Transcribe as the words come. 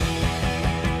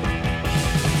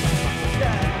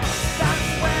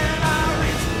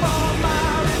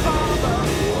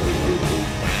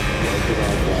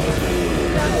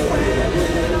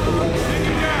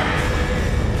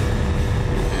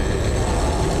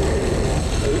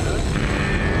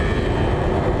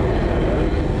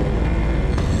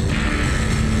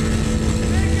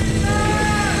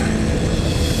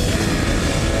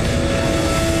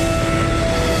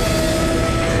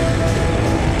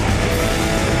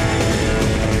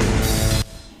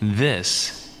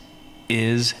This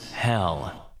is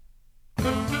hell.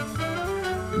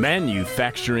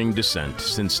 Manufacturing dissent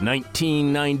since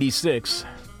 1996.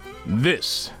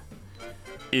 This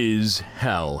is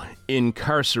hell.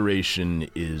 Incarceration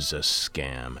is a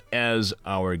scam. As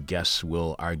our guests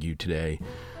will argue today,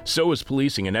 so is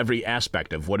policing in every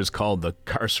aspect of what is called the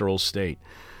carceral state.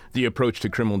 The approach to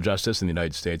criminal justice in the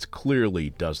United States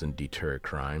clearly doesn't deter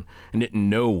crime, and it in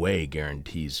no way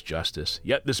guarantees justice.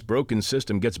 Yet this broken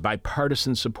system gets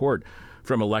bipartisan support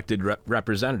from elected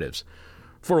representatives.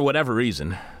 For whatever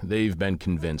reason, they've been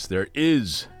convinced there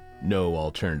is no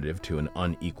alternative to an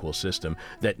unequal system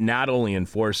that not only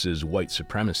enforces white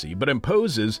supremacy, but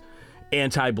imposes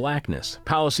anti-blackness.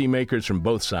 Policymakers from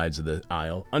both sides of the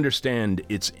aisle understand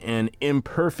it's an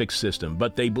imperfect system,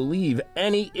 but they believe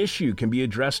any issue can be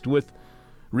addressed with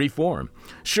reform.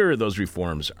 Sure, those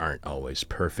reforms aren't always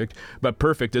perfect, but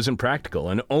perfect isn't practical,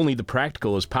 and only the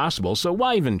practical is possible, so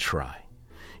why even try?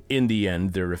 In the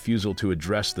end, their refusal to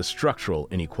address the structural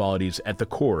inequalities at the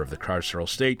core of the carceral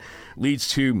state leads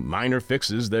to minor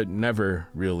fixes that never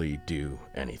really do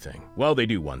anything. Well, they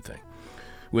do one thing.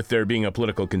 With there being a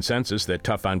political consensus that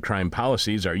tough-on-crime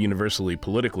policies are universally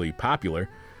politically popular,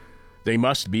 they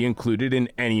must be included in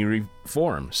any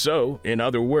reform. So, in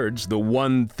other words, the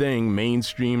one thing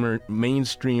mainstream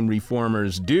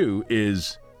reformers do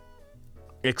is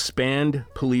expand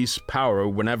police power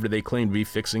whenever they claim to be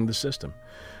fixing the system.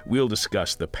 We'll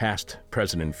discuss the past,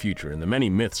 present, and future, and the many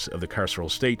myths of the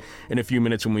carceral state in a few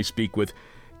minutes when we speak with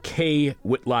Kay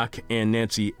Whitlock and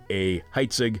Nancy A.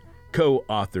 Heitzig,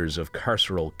 co-authors of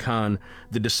Carceral Con,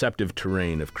 The Deceptive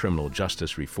Terrain of Criminal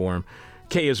Justice Reform.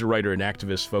 Kay is a writer and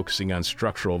activist focusing on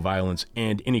structural violence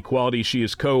and inequality. She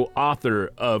is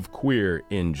co-author of Queer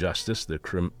Injustice, the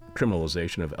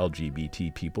criminalization of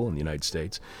LGBT people in the United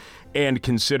States, and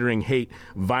Considering Hate,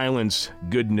 Violence,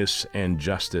 Goodness, and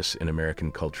Justice in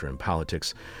American Culture and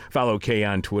Politics. Follow Kay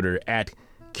on Twitter at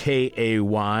KAY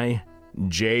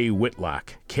J.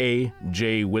 Whitlock,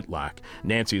 K.J. Whitlock.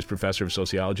 Nancy is professor of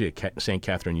sociology at St.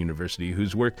 Catherine University,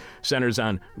 whose work centers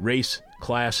on race,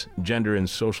 class, gender, and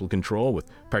social control, with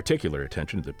particular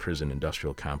attention to the prison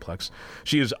industrial complex.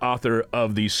 She is author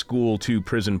of The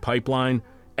School-to-Prison Pipeline,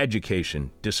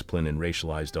 Education, Discipline, and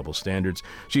Racialized Double Standards.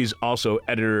 She's also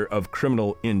editor of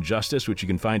Criminal Injustice, which you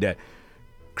can find at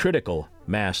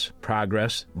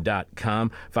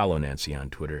criticalmassprogress.com. Follow Nancy on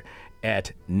Twitter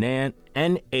at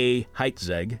N.A.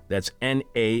 Heitzeg. That's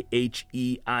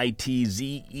N-A-H-E-I-T-Z-E-G.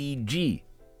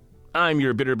 I'm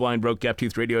your bitter, blind, broke,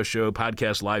 gap-toothed radio show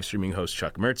podcast live streaming host,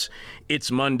 Chuck Mertz. It's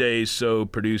Monday, so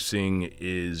producing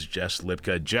is Jess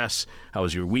Lipka. Jess, how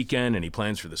was your weekend? Any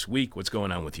plans for this week? What's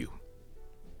going on with you?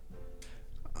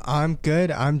 I'm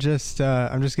good. I'm just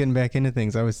getting back into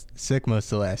things. I was sick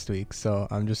most of last week, so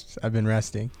I've been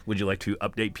resting. Would you like to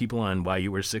update people on why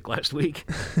you were sick last week?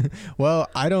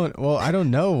 I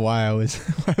don't know why I was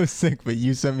sick, but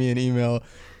you sent me an email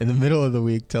in the middle of the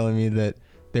week telling me that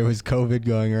there was COVID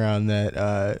going around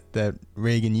that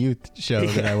Reagan Youth show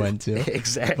that I went to.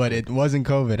 Exactly. But it wasn't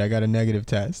COVID. I got a negative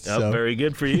test. Oh, so. Very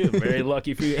good for you. Very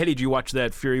lucky for you. Hey, did you watch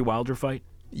that Fury Wilder fight?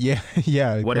 Yeah.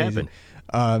 What happened?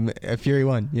 Fury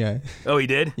won, yeah. Oh, he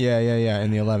did? Yeah.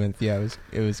 In the 11th, yeah,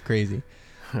 it was crazy.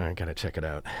 I gotta check it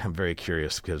out. I'm very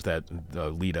curious because the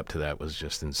lead up to that was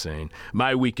just insane.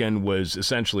 My weekend was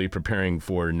essentially preparing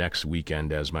for next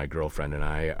weekend, as my girlfriend and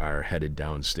I are headed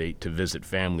downstate to visit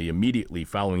family immediately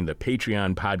following the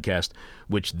Patreon podcast,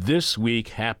 which this week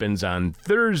happens on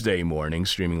Thursday morning,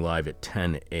 streaming live at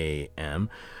 10 a.m.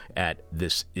 at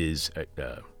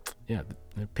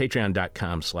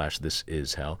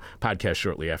patreon.com/thisishell. Podcast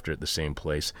shortly after at the same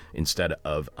place instead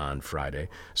of on Friday.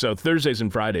 So Thursdays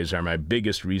and Fridays are my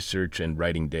biggest research and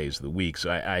writing days of the week.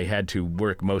 So I had to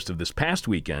work most of this past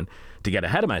weekend to get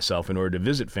ahead of myself in order to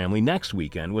visit family next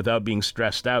weekend without being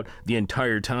stressed out the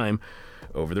entire time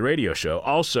over the radio show.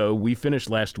 Also, we finished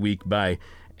last week by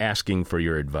asking for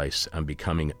your advice on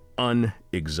becoming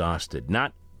unexhausted,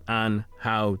 not on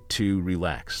how to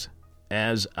relax.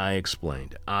 As I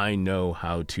explained, I know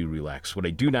how to relax. What I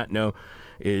do not know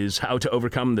is how to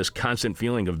overcome this constant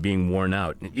feeling of being worn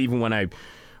out. Even when I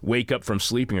wake up from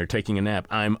sleeping or taking a nap,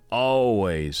 I'm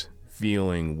always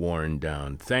feeling worn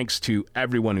down. Thanks to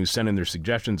everyone who sent in their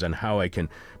suggestions on how I can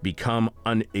become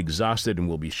unexhausted, and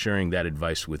we'll be sharing that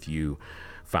advice with you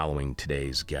following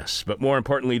today's guests. But more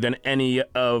importantly than any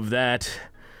of that,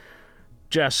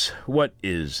 Jess, what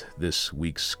is this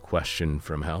week's question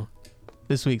from hell?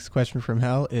 This week's question from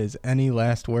hell is any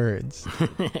last words?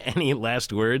 Any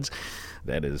last words?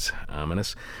 That is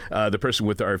ominous. The person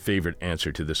with our favorite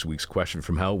answer to this week's question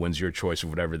from hell wins your choice of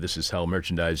whatever This Is Hell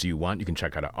merchandise you want. You can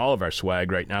check out all of our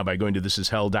swag right now by going to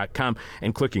thisishell.com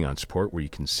and clicking on support, where you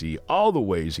can see all the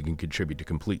ways you can contribute to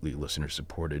completely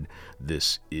listener-supported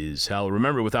This Is Hell.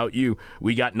 Remember, without you,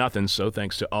 we got nothing, so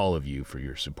thanks to all of you for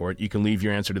your support. You can leave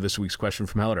your answer to this week's question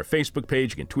from hell at our Facebook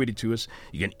page. You can tweet it to us.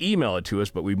 You can email it to us,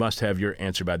 but we must have your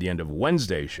answer by the end of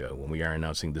Wednesday's show, when we are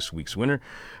announcing this week's winner,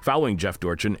 following Jeff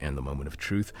Dorchin and the Moment of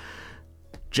Truth.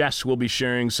 Jess will be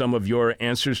sharing some of your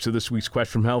answers to this week's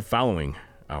question from hell following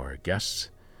our guests.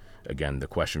 Again, the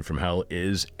question from hell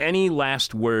is any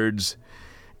last words?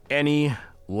 Any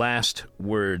last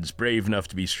words? Brave enough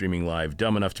to be streaming live,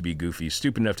 dumb enough to be goofy,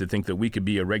 stupid enough to think that we could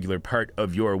be a regular part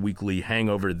of your weekly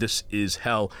hangover. This is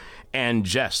hell. And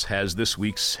Jess has this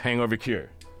week's hangover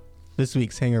cure. This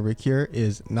week's hangover cure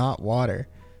is not water.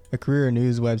 A career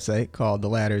news website called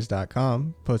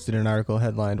theladders.com posted an article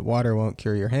headlined, "Water won't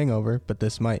cure your hangover, but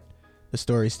this might." The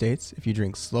story states, if you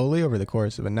drink slowly over the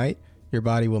course of a night, your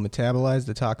body will metabolize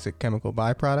the toxic chemical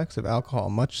byproducts of alcohol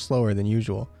much slower than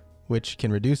usual, which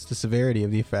can reduce the severity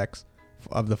of the effects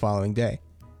of the following day.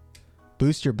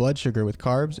 Boost your blood sugar with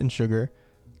carbs and sugar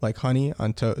like honey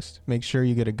on toast. Make sure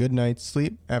you get a good night's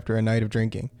sleep after a night of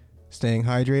drinking. Staying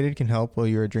hydrated can help while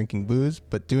you are drinking booze,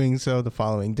 but doing so the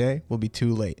following day will be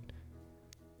too late.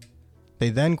 They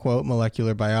then quote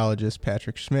molecular biologist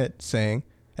Patrick Schmidt saying,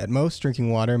 "At most,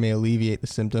 drinking water may alleviate the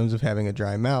symptoms of having a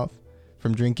dry mouth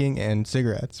from drinking and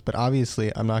cigarettes, but obviously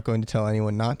I'm not going to tell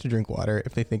anyone not to drink water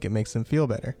if they think it makes them feel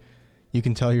better. You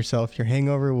can tell yourself your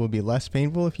hangover will be less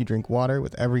painful if you drink water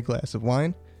with every glass of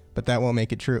wine, but that won't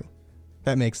make it true.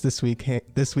 That makes this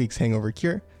week's hangover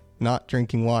cure not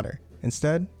drinking water.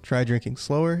 Instead, try drinking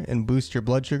slower and boost your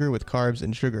blood sugar with carbs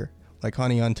and sugar, like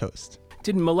honey on toast."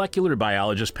 Did molecular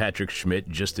biologist Patrick Schmidt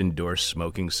just endorse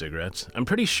smoking cigarettes? I'm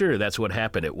pretty sure that's what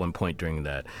happened at one point during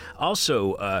that.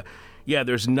 Also,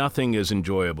 there's nothing as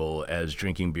enjoyable as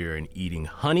drinking beer and eating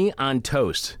honey on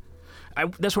toast.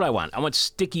 That's what I want. I want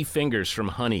sticky fingers from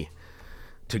honey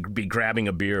to be grabbing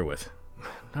a beer with.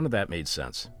 None of that made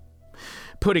sense.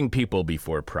 Putting people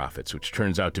before profits, which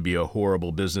turns out to be a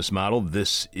horrible business model.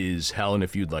 This is hell, and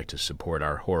if you'd like to support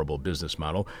our horrible business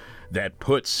model that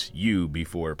puts you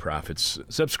before profits,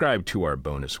 subscribe to our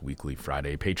bonus weekly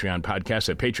Friday Patreon podcast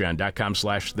at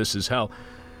patreon.com/thisishell.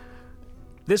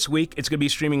 This week, it's going to be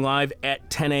streaming live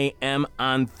at 10 a.m.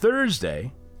 on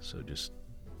Thursday, so just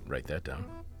write that down.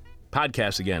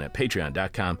 Podcast again at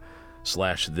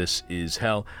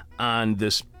patreon.com/thisishell. On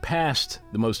the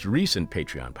most recent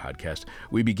Patreon podcast,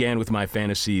 we began with my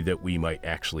fantasy that we might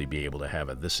actually be able to have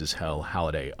a This Is Hell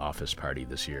holiday office party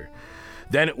this year.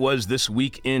 Then it was This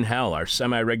Week in Hell, our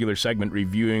semi-regular segment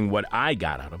reviewing what I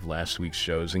got out of last week's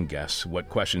shows and guests, what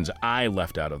questions I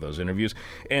left out of those interviews,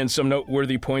 and some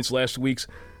noteworthy points last week's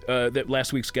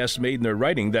guests made in their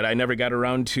writing that I never got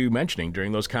around to mentioning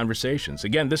during those conversations.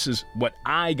 Again, this is what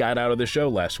I got out of the show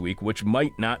last week, which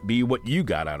might not be what you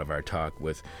got out of our talk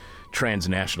with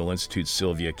Transnational Institute's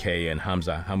Sylvia Kay and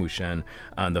Hamza Hamoushen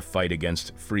on the fight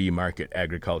against free market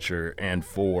agriculture and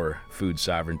for food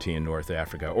sovereignty in North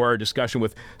Africa, or our discussion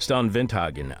with Stan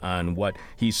Windhagen on what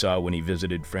he saw when he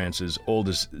visited France's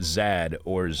oldest ZAD,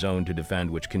 or Zone to Defend,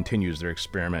 which continues their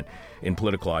experiment in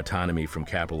political autonomy from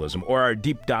capitalism, or our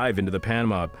deep dive into the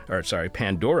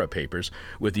Pandora Papers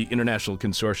with the International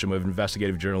Consortium of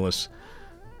Investigative Journalists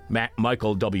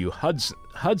Michael W.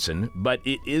 Hudson, but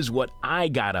it is what I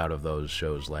got out of those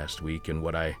shows last week and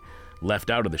what I left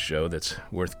out of the show that's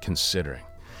worth considering.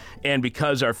 And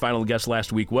because our final guest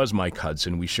last week was Mike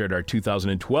Hudson, we shared our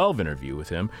 2012 interview with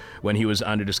him when he was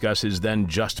on to discuss his then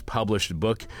just published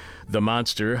book, The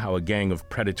Monster: How a Gang of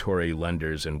Predatory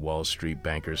Lenders and Wall Street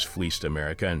Bankers Fleeced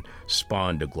America and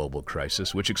Spawned a Global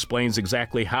Crisis, which explains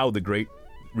exactly how the Great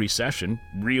Recession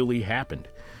really happened.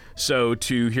 So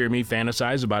to hear me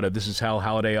fantasize about a This Is Hell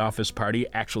holiday office party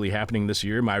actually happening this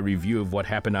year, my review of what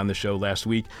happened on the show last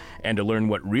week, and to learn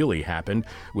what really happened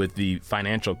with the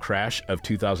financial crash of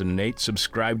 2008,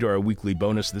 subscribe to our weekly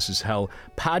bonus This Is Hell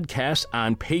podcast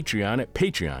on Patreon at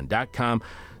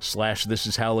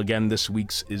patreon.com/thisishell. Again, this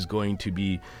week's is going to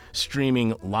be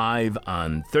streaming live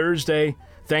on Thursday.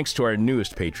 Thanks to our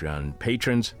newest Patreon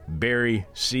patrons, Barry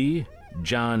C.,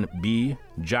 John B.,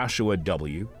 Joshua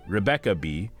W., Rebecca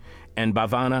B., and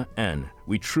Bhavana N.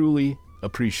 We truly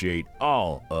appreciate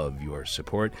all of your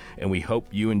support, and we hope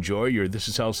you enjoy your This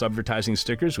Is Hell advertising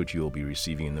stickers, which you will be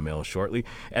receiving in the mail shortly,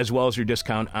 as well as your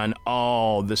discount on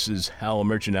all This Is Hell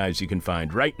merchandise you can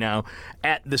find right now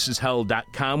at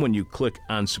thisishell.com. When you click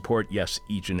on support, yes,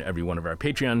 each and every one of our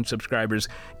Patreon subscribers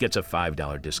gets a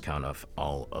 $5 discount off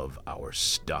all of our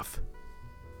stuff.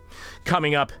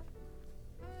 Coming up,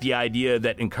 the idea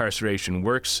that incarceration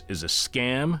works is a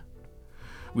scam.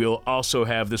 We'll also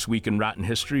have This Week in Rotten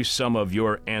History, some of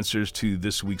your answers to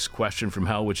this week's question from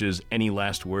hell, which is any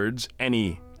last words?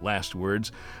 Any last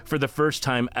words? For the first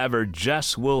time ever,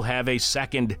 Jess will have a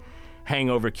second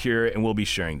hangover cure, and we'll be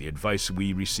sharing the advice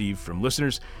we receive from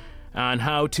listeners on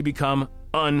how to become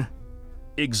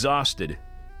unexhausted.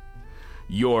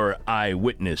 Your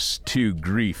eyewitness to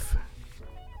grief.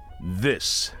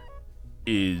 This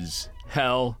is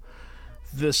hell.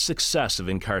 The success of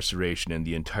incarceration and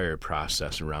the entire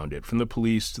process around it, from the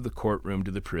police to the courtroom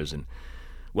to the prison,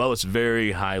 well, it's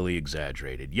very highly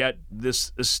exaggerated. Yet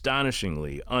this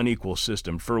astonishingly unequal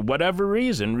system, for whatever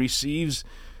reason, receives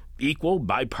equal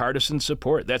bipartisan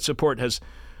support. That support has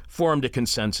formed a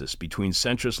consensus between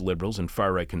centrist liberals and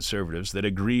far-right conservatives that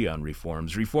agree on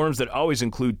reforms that always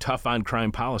include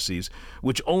tough-on-crime policies,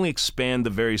 which only expand the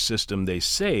very system they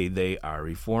say they are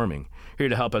reforming. Here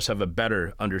to help us have a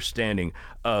better understanding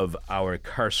of our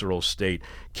carceral state,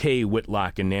 Kay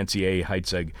Whitlock and Nancy A.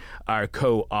 Heitzeg are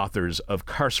co-authors of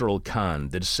Carceral Con,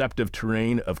 The Deceptive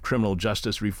Terrain of Criminal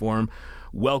Justice Reform.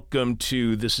 Welcome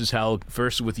to This Is Hell.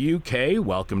 First with you, Kay.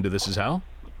 Welcome to This Is Hell.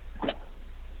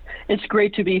 It's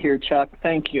great to be here, Chuck.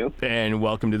 Thank you. And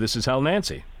welcome to This Is Hell,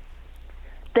 Nancy.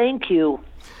 Thank you.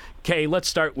 Kay, let's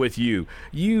start with you.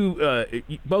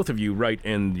 Both of you write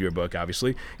in your book,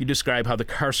 obviously, you describe how the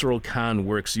carceral con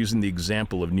works using the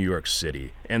example of New York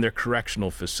City and their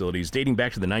correctional facilities dating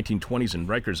back to the 1920s in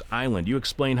Rikers Island. You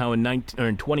explain how in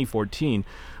 2014,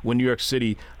 when New York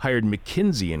City hired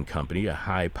McKinsey & Company, a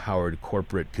high-powered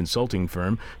corporate consulting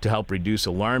firm, to help reduce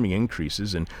alarming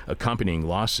increases in accompanying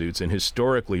lawsuits and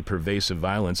historically pervasive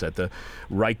violence at the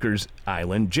Rikers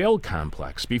Island jail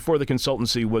complex. Before the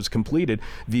consultancy was completed,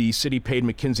 the city paid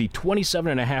McKinsey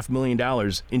 $27.5 million.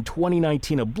 In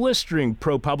 2019, a blistering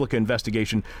ProPublica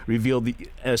investigation revealed the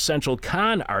essential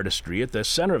con artistry at the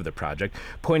center of the project,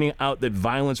 pointing out that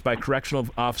violence by correctional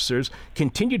officers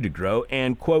continued to grow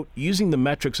and, quote, using the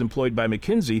metrics employed by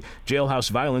McKinsey, jailhouse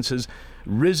violence has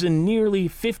risen nearly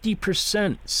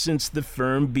 50% since the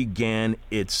firm began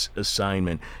its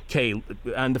assignment. Kay,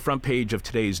 on the front page of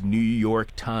today's New York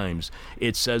Times,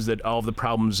 it says that all of the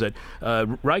problems at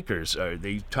Rikers,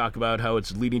 they talk about how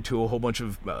it's leading to a whole bunch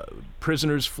of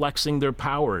prisoners flexing their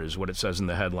power, is what it says in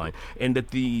the headline, and that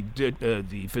the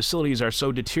facilities are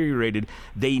so deteriorated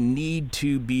they need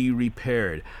to be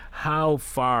repaired. How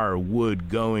far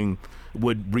would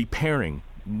repairing,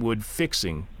 would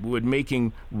fixing, would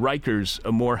making Rikers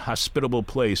a more hospitable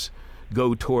place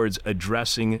go towards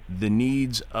addressing the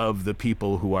needs of the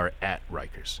people who are at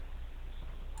Rikers?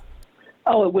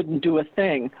 Oh, it wouldn't do a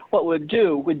thing. What it would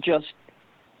do would just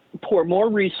pour more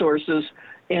resources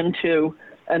into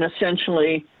an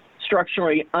essentially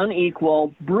structurally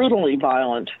unequal, brutally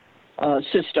violent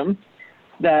system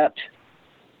that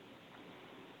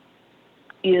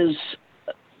is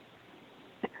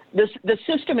the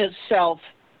system itself,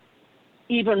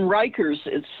 even Rikers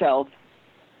itself,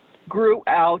 grew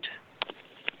out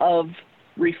of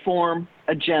reform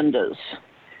agendas.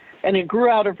 And it grew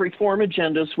out of reform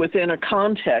agendas within a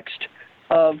context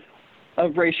of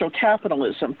racial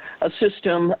capitalism, a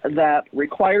system that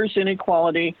requires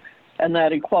inequality, and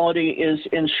that equality is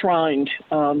enshrined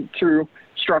through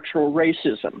structural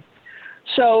racism.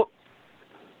 So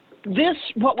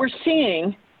what we're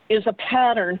seeing is a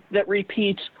pattern that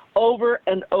repeats over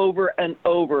and over and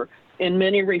over in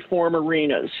many reform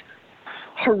arenas.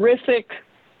 Horrific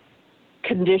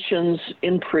conditions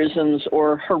in prisons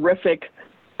or horrific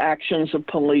actions of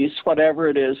police, whatever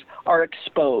it is, are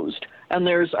exposed. And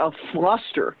there's a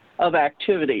fluster of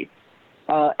activity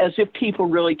as if people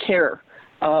really care,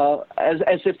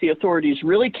 as if the authorities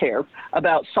really care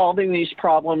about solving these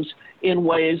problems in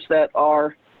ways that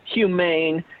are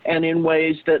humane and in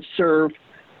ways that serve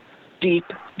deep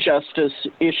justice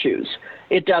issues.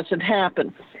 It doesn't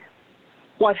happen.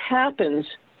 What happens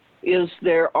is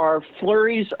there are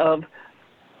flurries of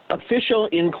official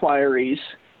inquiries,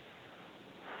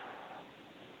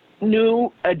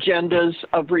 new agendas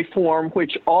of reform,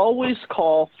 which always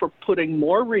call for putting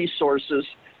more resources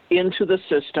into the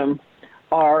system,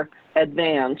 are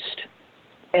advanced.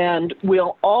 And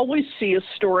we'll always see a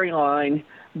storyline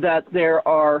that there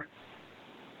are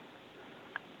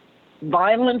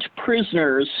violent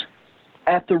prisoners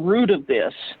at the root of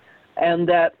this, and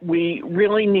that we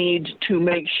really need to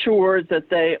make sure that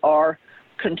they are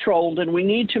controlled, and we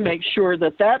need to make sure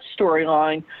that that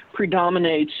storyline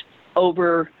predominates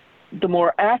over the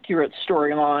more accurate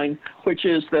storyline, which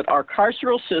is that our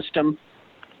carceral system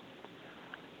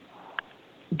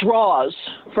draws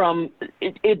from,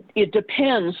 it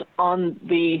depends on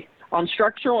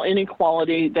structural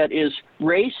inequality that is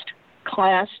raced,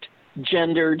 classed,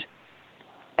 gendered,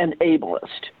 and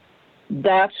ableist.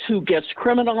 That's who gets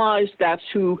criminalized, that's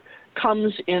who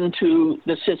comes into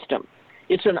the system.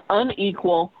 It's an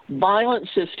unequal, violent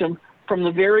system from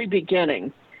the very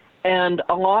beginning, and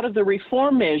a lot of the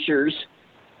reform measures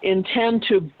intend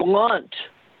to blunt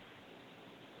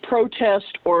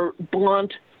protest or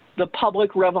blunt the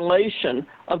public revelation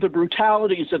of the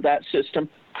brutalities of that system,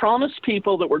 promise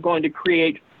people that we're going to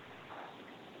create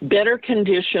better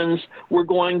conditions, we're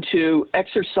going to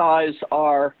exercise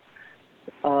our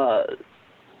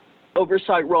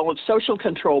oversight role of social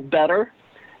control better,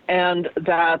 and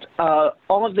that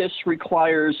all of this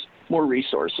requires more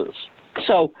resources.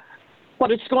 So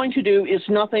what it's going to do is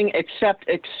nothing except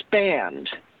expand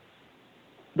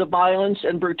the violence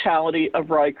and brutality of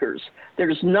Rikers.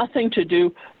 There's nothing to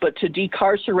do but to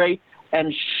decarcerate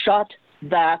and shut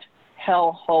that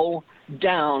hellhole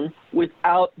down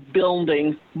without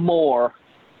building more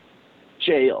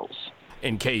jails.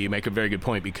 And Kay, you make a very good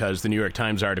point, because the New York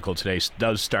Times article today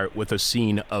does start with a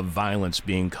scene of violence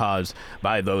being caused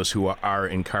by those who are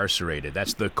incarcerated.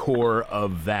 That's the core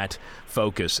of that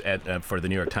focus for the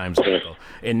New York Times article.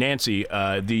 And Nancy,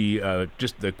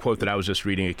 just the quote that I was just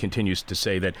reading, it continues to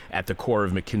say that at the core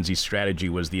of McKinsey's strategy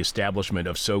was the establishment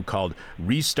of so-called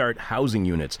restart housing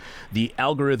units. The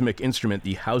algorithmic instrument,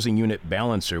 the Housing Unit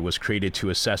Balancer, was created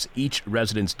to assess each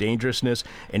resident's dangerousness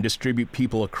and distribute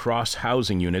people across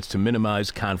housing units to minimize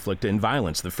conflict and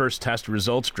violence. The first test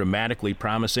results, dramatically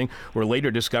promising, were later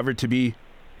discovered to be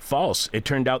false. It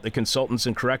turned out the consultants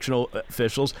and correctional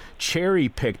officials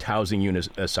cherry-picked housing unit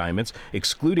assignments,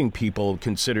 excluding people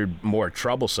considered more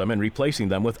troublesome and replacing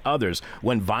them with others.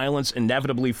 When violence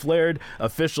inevitably flared,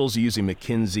 officials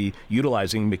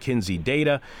utilizing McKinsey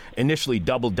data, initially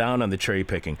doubled down on the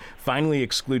cherry-picking, finally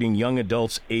excluding young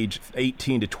adults aged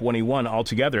 18 to 21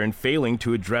 altogether and failing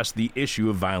to address the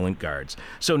issue of violent guards.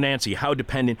 So, Nancy, how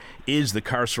dependent is the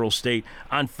carceral state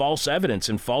on false evidence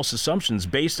and false assumptions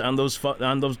based on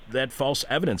that false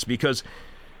evidence? Because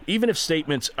even if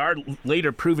statements are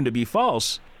later proven to be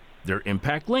false, their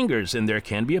impact lingers, and there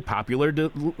can be a popular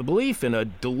belief in a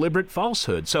deliberate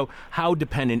falsehood. So how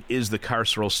dependent is the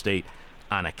carceral state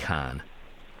on a con?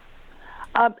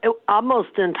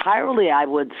 Almost entirely, I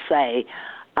would say.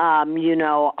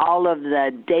 All of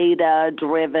the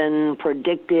data-driven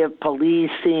predictive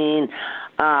policing,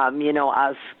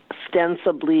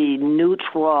 ostensibly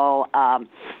neutral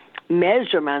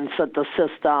measurements that the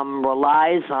system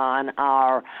relies on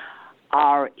are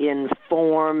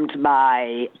informed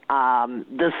by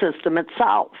the system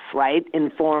itself, right?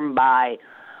 Informed by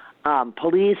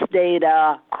police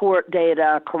data, court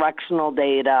data, correctional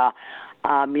data.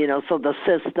 So the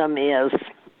system is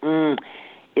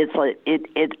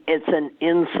it's an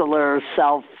insular,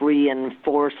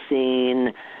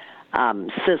 self-reinforcing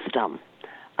system.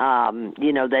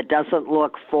 That doesn't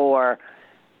look for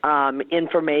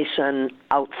information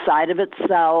outside of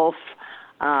itself,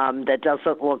 that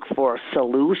doesn't look for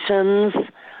solutions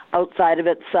outside of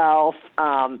itself.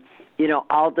 All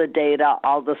the data,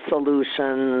 all the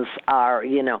solutions are,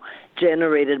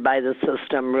 generated by the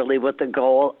system really with the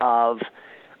goal of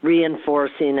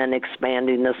reinforcing and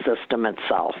expanding the system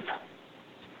itself.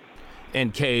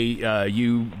 And Kay,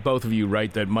 both of you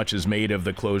write that much is made of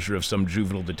the closure of some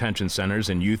juvenile detention centers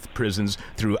and youth prisons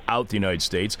throughout the United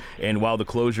States. And while the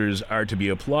closures are to be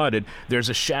applauded, there's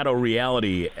a shadow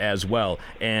reality as well.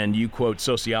 And you quote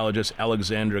sociologist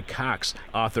Alexandra Cox,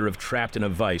 author of Trapped in a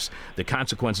Vice, The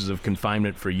Consequences of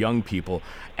Confinement for Young People,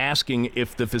 asking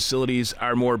if the facilities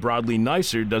are more broadly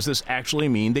nicer, does this actually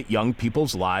mean that young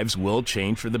people's lives will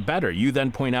change for the better? You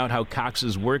then point out how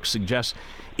Cox's work suggests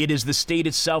it is the state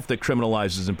itself that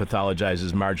criminalizes and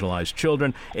pathologizes marginalized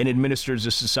children and administers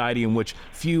a society in which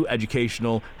few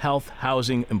educational, health,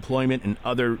 housing, employment, and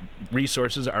other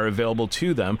resources are available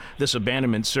to them. This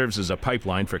abandonment serves as a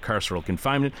pipeline for carceral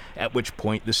confinement, at which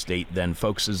point the state then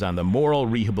focuses on the moral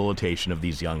rehabilitation of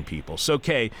these young people. So,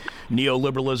 Kay,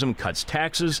 neoliberalism cuts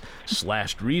taxes,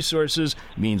 slashed resources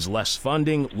means less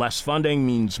funding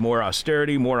means more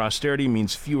austerity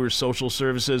means fewer social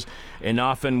services, and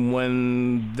often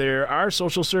when there are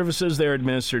social services, they're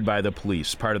administered by the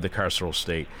police, part of the carceral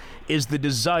state. Is the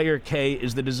desire, Kay,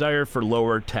 for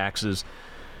lower taxes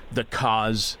the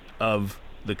cause of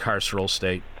the carceral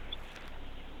state?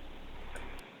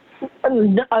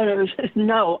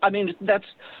 No, I mean, that's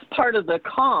part of the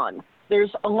con.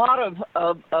 There's a lot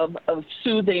of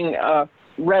soothing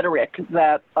rhetoric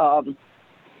that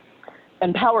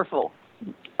and powerful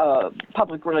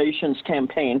public relations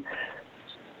campaign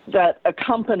that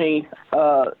accompany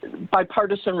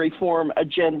bipartisan reform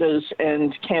agendas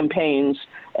and campaigns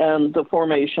and the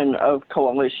formation of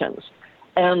coalitions.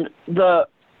 And the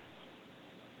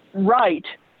right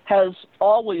has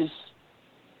always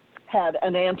had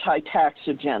an anti-tax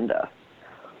agenda.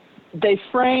 They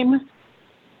frame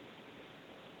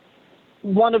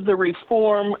one of the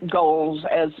reform goals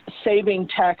as saving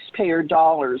taxpayer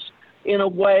dollars in a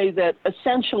way that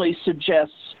essentially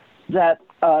suggests that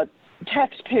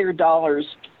taxpayer dollars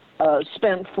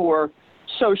spent for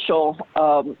social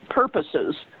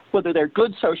purposes, whether they're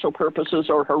good social purposes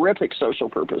or horrific social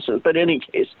purposes, but in any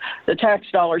case, the tax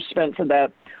dollars spent for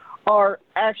that are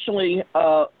actually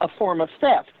a form of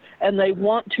theft, and they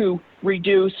want to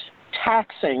reduce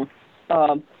taxing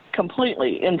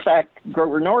completely. In fact,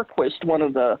 Grover Norquist, one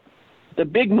of the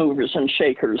big movers and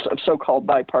shakers of so-called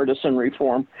bipartisan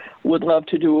reform, would love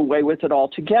to do away with it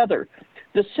altogether.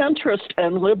 The centrist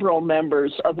and liberal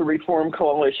members of the reform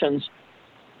coalitions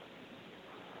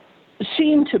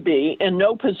seem to be in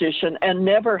no position and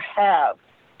never have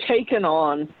taken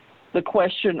on the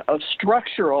question of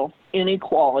structural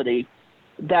inequality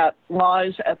that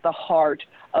lies at the heart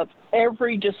of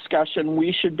every discussion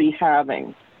we should be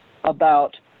having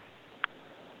about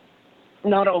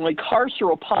not only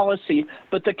carceral policy,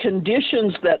 but the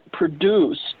conditions that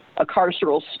produce a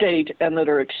carceral state and that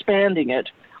are expanding it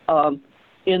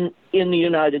in the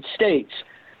United States.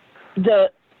 The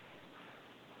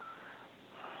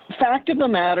fact of the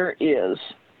matter is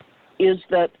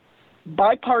that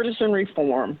bipartisan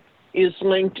reform is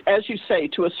linked, as you say,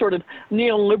 to a sort of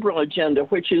neoliberal agenda,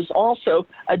 which is also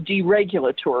a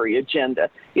deregulatory agenda.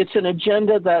 It's an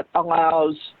agenda that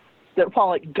allows, that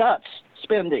while it guts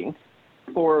spending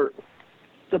for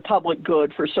the public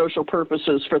good, for social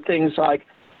purposes, for things like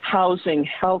housing,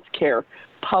 health care,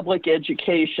 public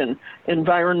education,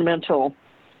 environmental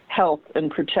health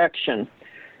and protection,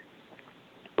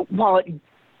 while it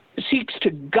seeks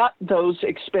to gut those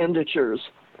expenditures,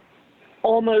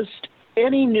 almost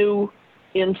any new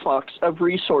influx of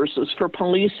resources for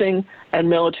policing and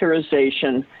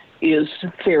militarization is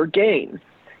fair game.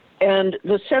 And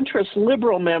the centrist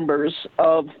liberal members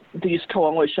of these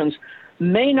coalitions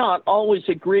may not always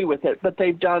agree with it, but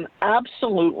they've done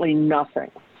absolutely nothing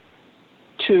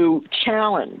to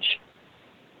challenge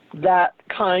that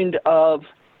kind of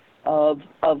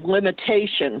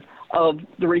limitation of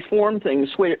the reform things,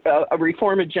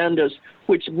 reform agendas,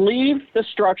 which leave the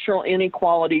structural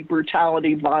inequality,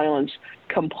 brutality, violence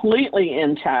completely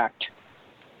intact,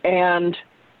 and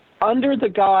under the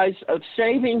guise of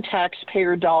saving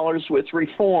taxpayer dollars with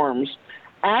reforms,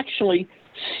 actually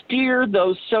steer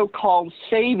those so-called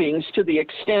savings to the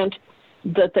extent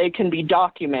that they can be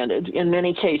documented. In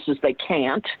many cases, they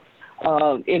can't.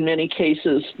 In many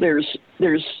cases,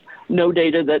 there's no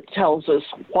data that tells us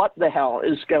what the hell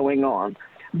is going on.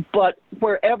 But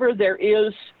wherever there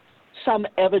is some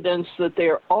evidence that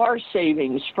there are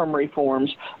savings from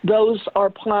reforms, those are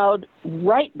plowed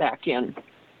right back in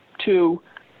to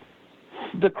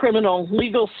the criminal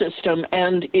legal system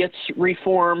and its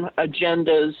reform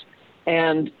agendas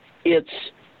and its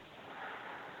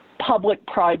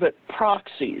public-private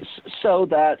proxies, so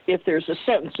that if there's a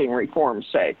sentencing reform,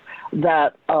 say,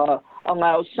 that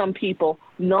allows some people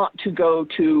not to go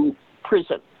to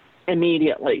prison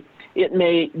immediately, it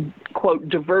may, quote,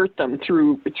 divert them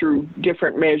through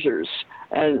different measures.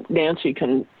 And Nancy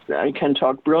can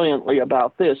talk brilliantly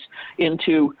about this,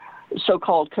 into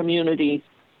so-called community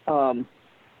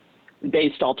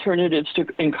based alternatives to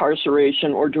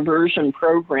incarceration or diversion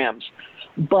programs.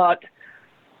 But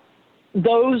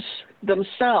those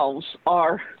themselves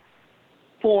are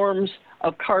forms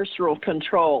of carceral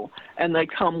control, and they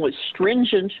come with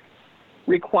stringent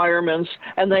requirements,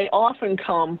 and they often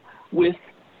come with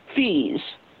fees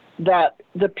that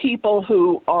the people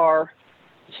who are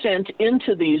sent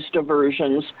into these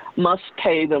diversions must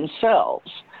pay themselves.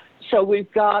 So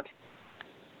we've got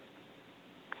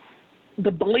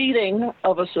the bleeding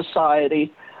of a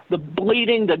society, the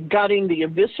bleeding, the gutting, the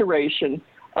evisceration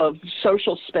of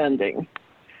social spending,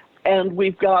 and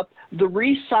we've got the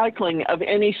recycling of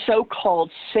any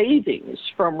so-called savings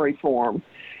from reform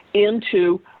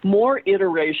into more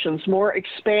iterations, more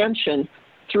expansion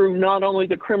through not only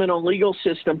the criminal legal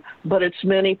system, but its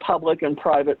many public and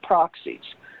private proxies.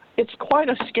 It's quite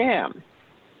a scam.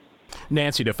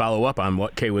 Nancy, to follow up on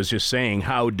what Kay was just saying,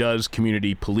 how does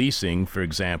community policing, for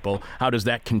example, how does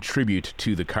that contribute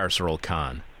to the carceral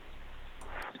con?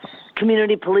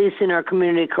 community policing or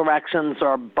community corrections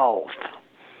or both?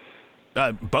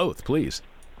 Both, please.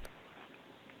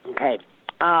 Okay.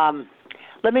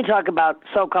 Let me talk about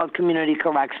so-called community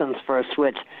corrections first,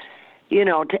 which,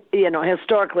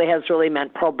 historically has really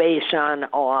meant probation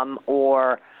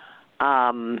or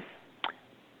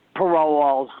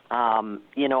parole,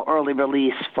 early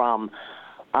release from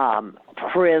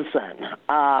prison.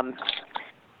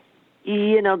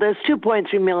 There's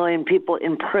 2.3 million people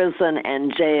in prison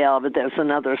and jail, but there's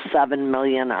another 7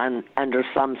 million under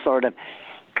some sort of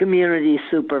community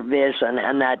supervision,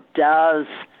 and that does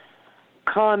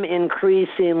come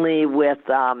increasingly with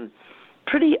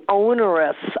pretty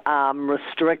onerous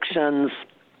restrictions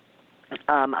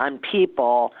on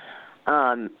people,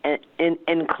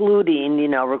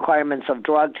 including, requirements of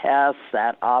drug tests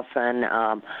that often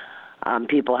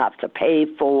people have to pay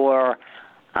for,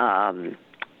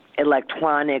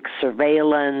 electronic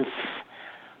surveillance.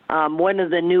 One of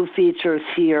the new features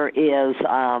here is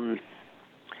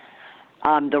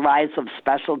the rise of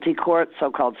specialty courts,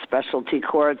 so-called specialty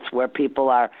courts, where people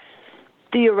are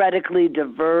theoretically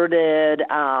diverted,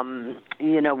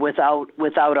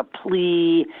 without a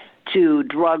plea to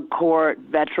drug court,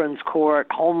 veterans court,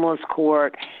 homeless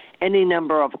court, any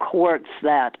number of courts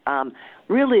that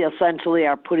really essentially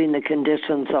are putting the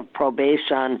conditions of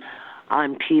probation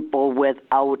on people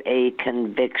without a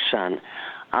conviction.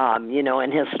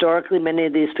 And historically many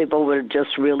of these people were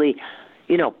just really,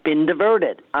 been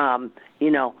diverted,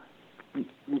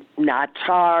 not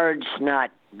charged, not,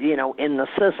 in the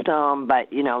system, but,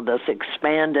 this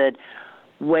expanded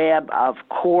web of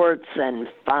courts and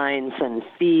fines and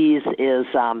fees is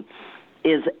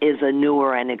a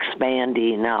newer and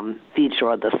expanding feature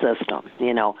of the system,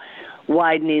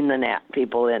 widening the net.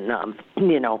 People in,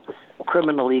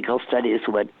 criminal legal studies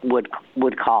would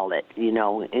call it,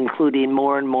 including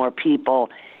more and more people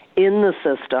in the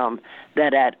system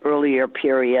that at earlier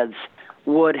periods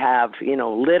would have,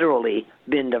 literally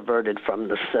been diverted from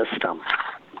the system.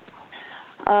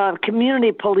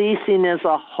 Community policing is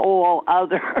a whole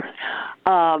other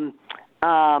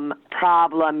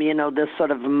problem, this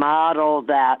sort of model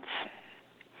that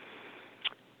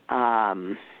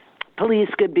police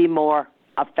could be more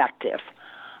effective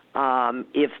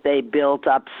if they built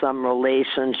up some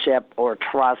relationship or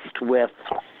trust with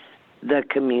the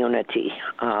community.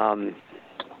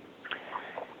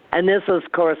 And this, of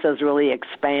course, has really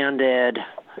expanded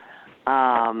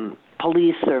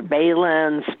police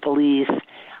surveillance, police,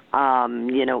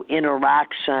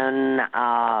 interaction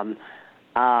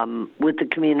with the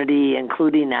community,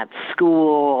 including at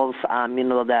schools.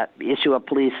 That issue of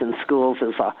police in schools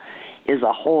is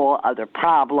a whole other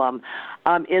problem.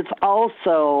 It's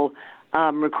also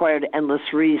required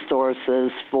endless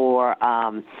resources for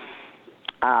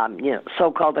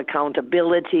so-called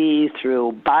accountability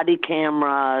through body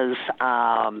cameras,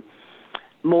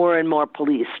 more and more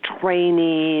police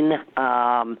training,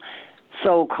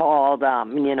 so-called,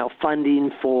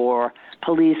 funding for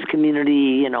police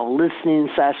community, listening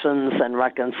sessions and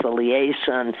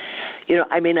reconciliation.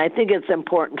 I think it's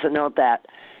important to note that,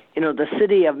 the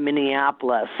city of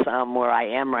Minneapolis, where I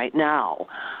am right now,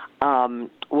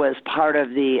 was part of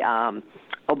the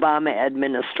Obama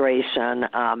administration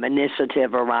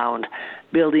initiative around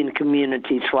building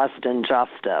community trust and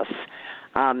justice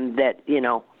that,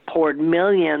 poured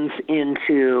millions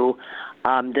into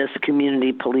this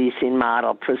community policing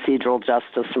model, procedural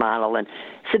justice model. And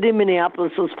City of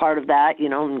Minneapolis was part of that,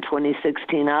 in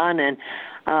 2016 on, and,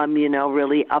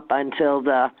 really up until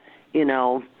the,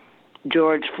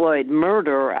 George Floyd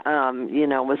murder,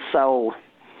 was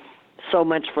so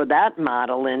much for that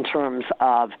model in terms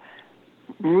of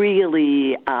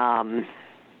really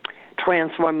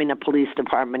transforming a police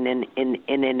department in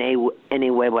any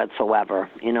way whatsoever.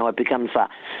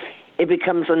 It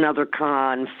becomes another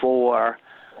con for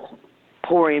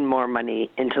pouring more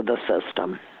money into the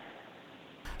system.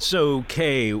 So,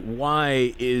 Kay,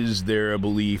 why is there a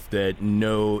belief that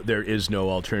there is no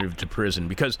alternative to prison?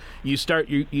 Because you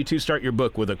two start your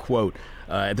book with a quote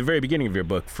at the very beginning of your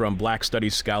book from Black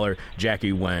Studies scholar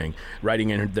Jackie Wang,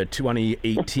 writing in the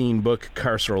 2018 book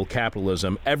Carceral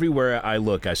Capitalism. Everywhere I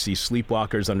look, I see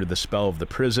sleepwalkers under the spell of the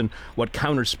prison. What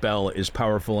counterspell is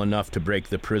powerful enough to break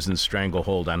the prison's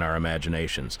stranglehold on our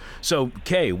imaginations? So,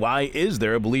 Kay, why is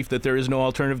there a belief that there is no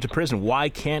alternative to prison? Why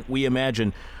can't we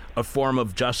imagine a form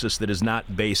of justice that is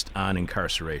not based on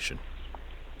incarceration?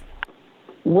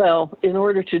 Well, in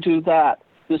order to do that,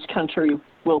 this country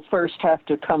will first have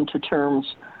to come to terms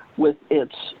with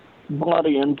its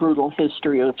bloody and brutal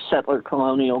history of settler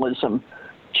colonialism,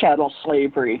 chattel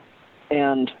slavery,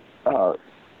 and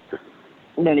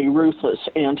many ruthless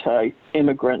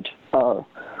anti-immigrant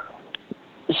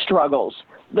struggles.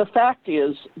 The fact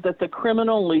is that the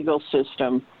criminal legal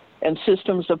system and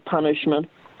systems of punishment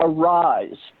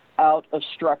arise out of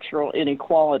structural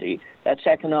inequality. That's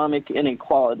economic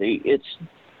inequality. It's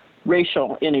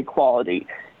racial inequality.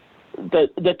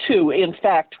 The two, in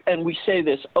fact, and we say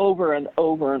this over and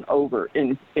over and over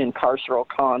in carceral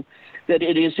con, that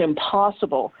it is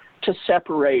impossible to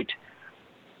separate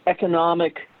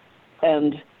economic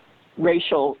and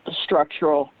racial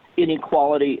structural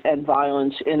inequality and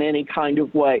violence in any kind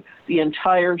of way. The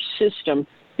entire system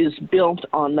is built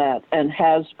on that and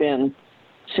has been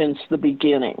since the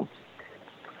beginning.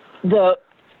 The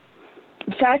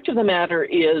fact of the matter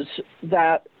is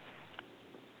that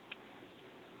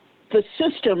the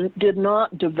system did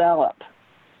not develop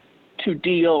to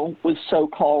deal with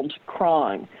so-called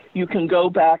crime. You can go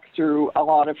back through a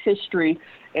lot of history.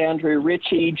 Andrea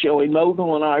Ritchie, Joey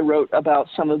Mogul, and I wrote about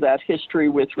some of that history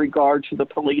with regard to the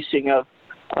policing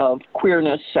of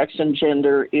queerness, sex, and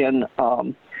gender in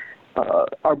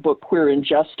our book Queer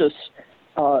Injustice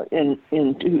in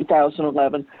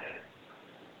 2011.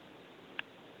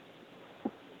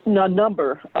 A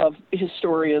number of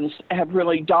historians have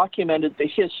really documented the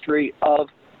history of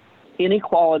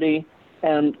inequality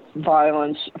and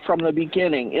violence from the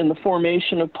beginning in the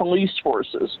formation of police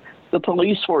forces. The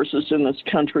police forces in this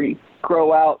country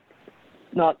grow out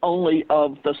not only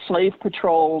of the slave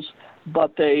patrols,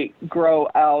 but they grow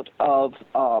out of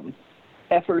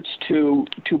efforts to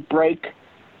break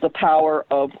the power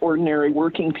of ordinary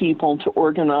working people to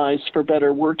organize for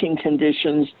better working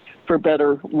conditions, for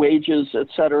better wages, et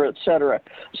cetera, et cetera.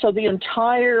 So the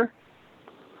entire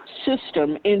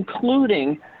system,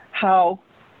 including how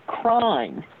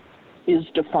crime is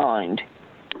defined,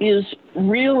 is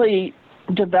really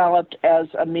developed as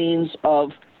a means of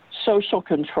social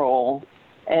control,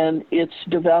 and it's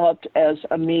developed as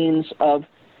a means of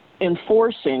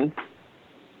enforcing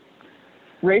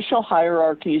racial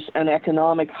hierarchies and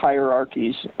economic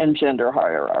hierarchies and gender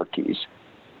hierarchies.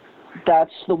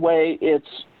 That's the way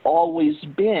it's always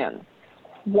been.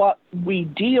 What we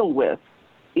deal with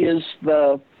is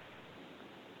the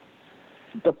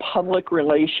public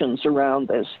relations around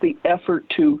this, the effort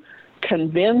to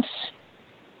convince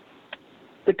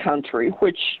the country,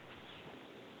 which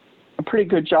a pretty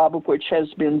good job of which has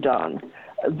been done,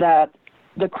 that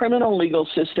the criminal legal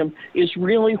system is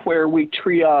really where we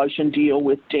triage and deal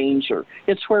with danger.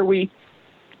 It's where we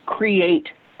create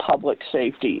public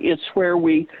safety. It's where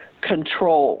we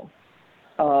control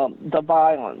the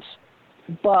violence.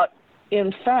 But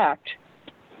in fact,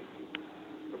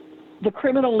 the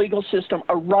criminal legal system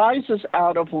arises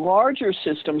out of larger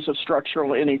systems of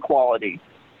structural inequality,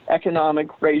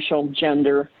 economic, racial,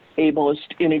 gender, ableist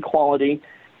inequality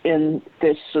in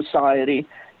this society.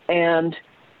 And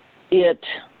it,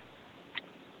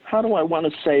 how do I want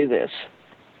to say this?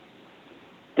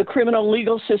 The criminal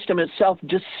legal system itself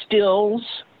distills,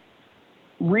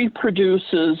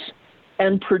 reproduces,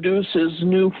 and produces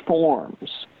new forms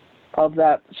of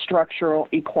that structural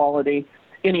inequality,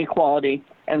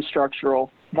 and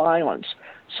structural violence.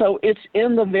 So it's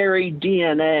in the very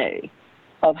DNA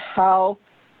of how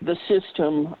the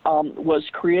system was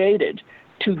created.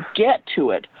 To get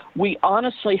to it, we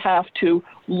honestly have to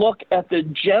look at the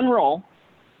general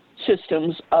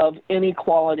systems of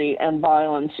inequality and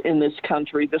violence in this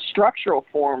country, the structural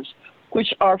forms,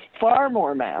 which are far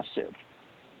more massive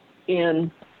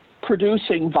in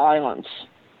producing violence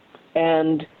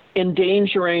and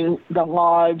endangering the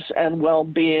lives and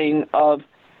well-being of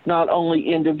not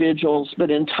only individuals, but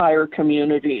entire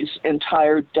communities,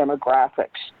 entire demographics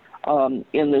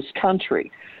in this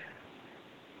country.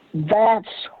 That's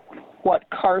what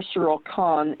carceral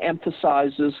con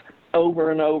emphasizes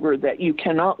over and over, that you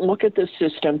cannot look at this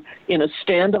system in a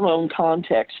standalone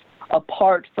context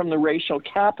apart from the racial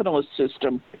capitalist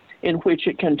system in which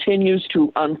it continues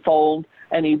to unfold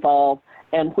and evolve,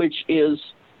 and which is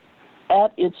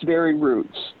at its very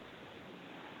roots.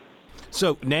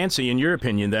 So, Nancy, in your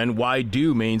opinion, then, why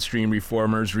do mainstream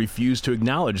reformers refuse to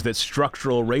acknowledge that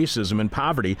structural racism and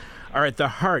poverty are at the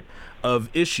heart of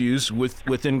issues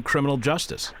within criminal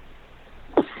justice?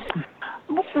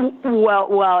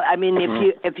 Well, I mean,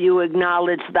 if you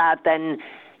acknowledge that, then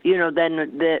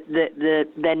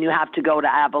then you have to go to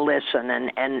abolition,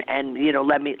 and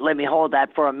let me hold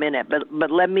that for a minute,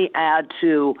 but let me add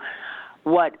to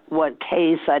what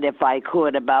Kay said, if I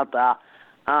could, about the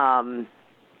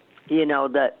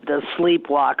the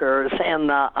sleepwalkers and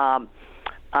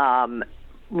the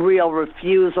real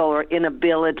refusal or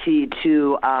inability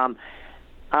to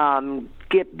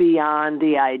skip beyond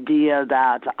the idea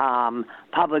that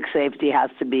public safety has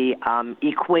to be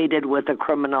equated with the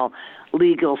criminal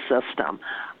legal system.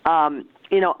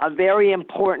 A very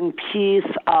important piece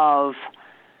of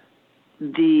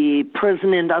the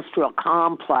prison industrial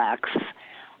complex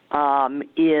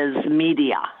is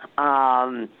media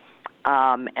and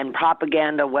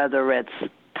propaganda, whether it's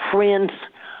print,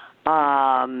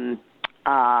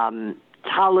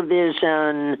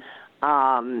 television,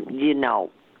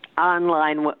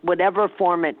 online, whatever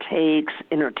form it takes,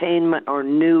 entertainment or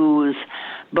news,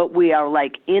 but we are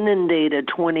like inundated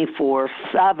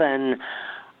 24/7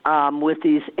 with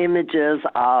these images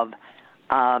of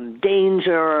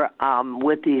danger,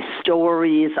 with these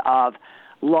stories of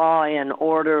law and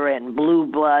order and blue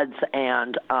bloods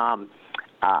and,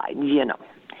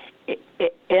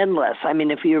 endless. I mean,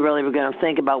 if you really were going to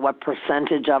think about what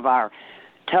percentage of our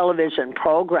television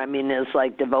programming is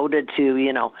like devoted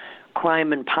to,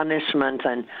 crime and punishment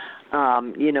and,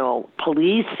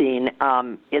 policing,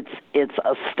 it's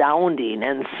astounding.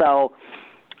 And so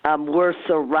we're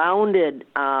surrounded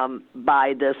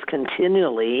by this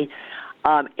continually.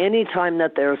 Anytime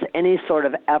that there's any sort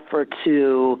of effort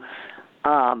to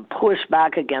push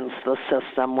back against the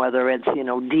system, whether it's,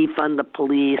 defund the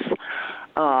police,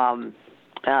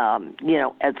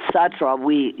 et cetera,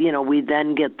 we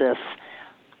then get this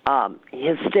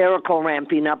hysterical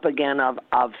ramping up again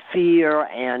of fear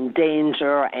and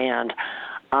danger and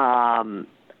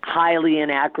highly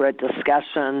inaccurate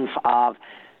discussions of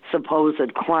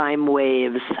supposed crime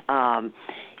waves.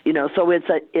 So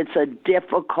it's a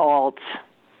difficult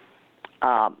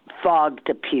fog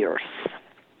to pierce.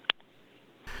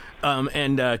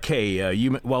 Kay,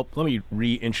 let me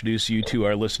reintroduce you to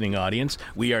our listening audience.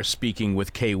 We are speaking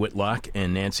with Kay Whitlock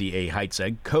and Nancy A.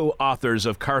 Heitzeg, co-authors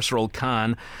of Carceral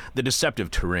Con, The Deceptive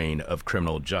Terrain of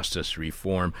Criminal Justice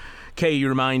Reform. Kay, you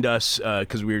remind us,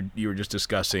 because you were just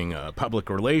discussing public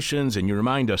relations, and you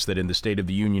remind us that in the State of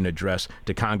the Union address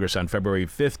to Congress on February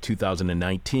 5th,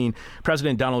 2019,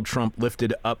 President Donald Trump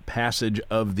lifted up passage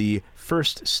of the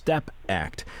First Step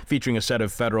Act, featuring a set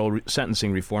of federal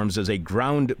sentencing reforms as a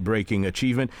groundbreaking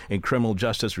achievement in criminal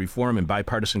justice reform and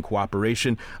bipartisan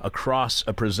cooperation across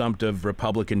a presumptive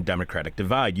Republican-Democratic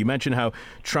divide. You mentioned how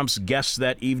Trump's guests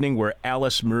that evening were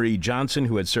Alice Marie Johnson,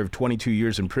 who had served 22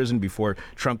 years in prison before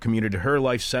Trump commuted her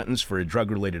life sentence for a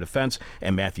drug-related offense,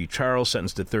 and Matthew Charles,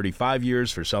 sentenced to 35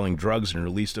 years for selling drugs and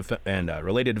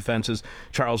related offenses.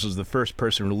 Charles was the first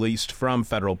person released from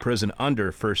federal prison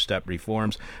under First Step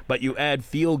reforms. But you add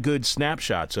feel-good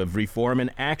snapshots of reform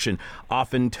in action,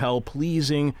 often tell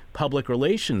pleasing public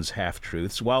relations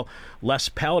half-truths, while less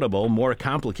palatable, more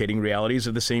complicating realities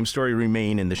of the same story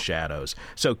remain in the shadows.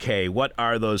 So, Kay, what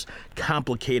are those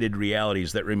complicated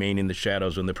realities that remain in the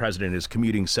shadows when the president is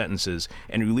commuting sentences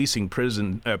and releasing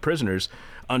prisoners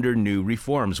under new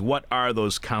reforms? What are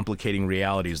those complicating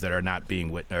realities that are not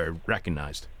being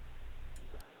recognized?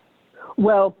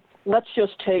 Well, let's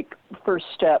just take First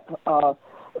Step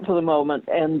for the moment,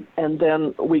 and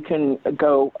then we can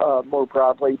go more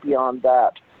broadly beyond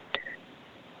that.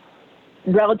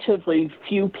 Relatively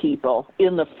few people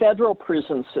in the federal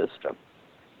prison system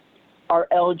are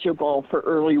eligible for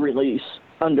early release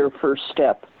under First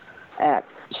Step Act.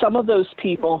 Some of those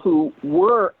people who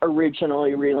were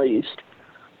originally released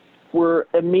were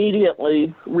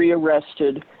immediately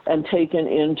rearrested and taken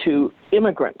into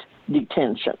immigrant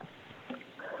detention.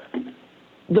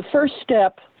 The First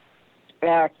Step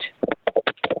Act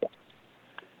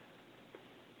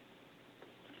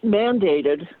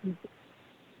mandated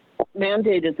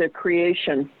the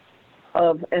creation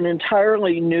of an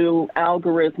entirely new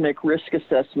algorithmic risk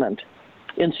assessment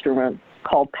instrument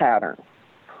called Pattern.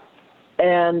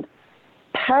 And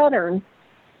Pattern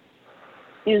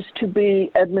is to be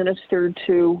administered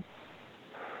to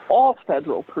all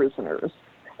federal prisoners,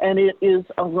 and it is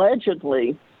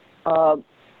allegedly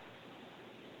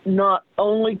not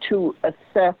only to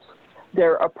assess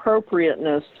their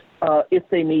appropriateness if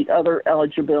they meet other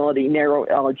narrow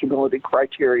eligibility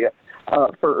criteria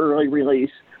for early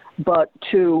release, but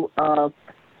to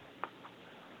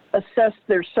assess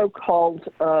their so-called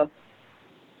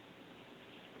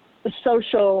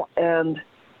social and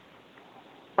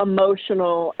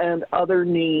emotional and other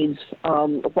needs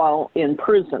while in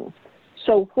prison.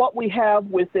 So what we have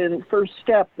within First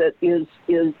Step that is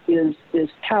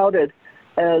touted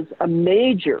as a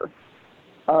major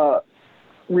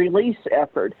release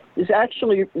effort is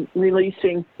actually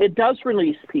it does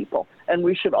release people, and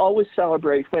we should always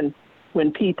celebrate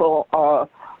when people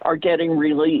are getting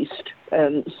released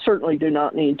and certainly do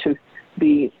not need to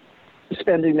be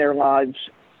spending their lives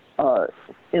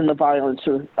in the violence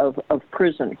of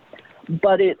prison.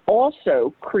 but it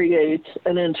also creates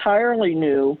an entirely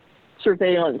new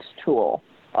surveillance tool,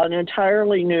 an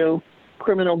entirely new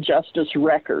criminal justice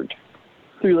record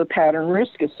through the pattern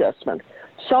risk assessment.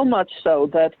 So much so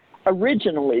that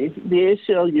originally the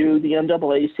ACLU, the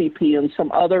NAACP, and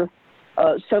some other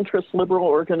centrist liberal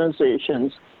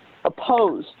organizations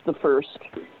opposed the First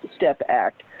Step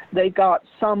Act. They got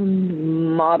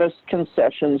some modest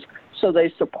concessions, so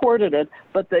they supported it,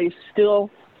 but they still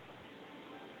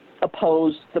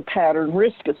opposed the pattern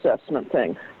risk assessment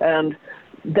thing. And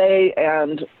they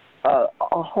and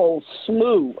a whole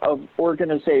slew of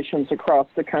organizations across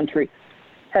the country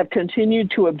have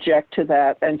continued to object to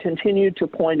that and continued to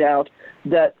point out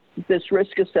that this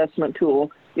risk assessment tool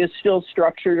is still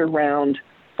structured around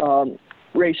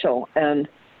racial and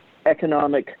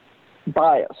economic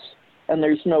bias, and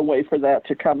there's no way for that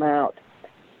to come out.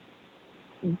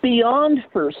 Beyond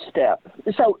First Step,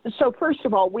 so first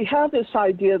of all, we have this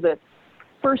idea that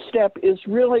First Step is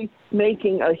really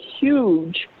making a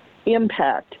huge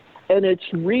impact, and it's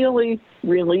really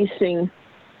releasing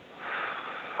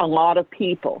a lot of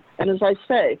people. And as I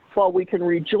say, while we can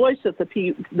rejoice that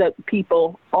that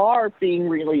people are being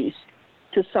released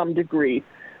to some degree,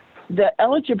 the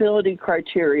eligibility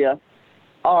criteria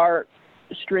are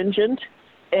stringent,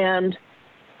 and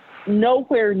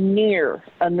nowhere near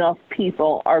enough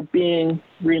people are being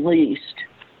released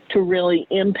to really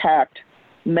impact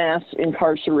mass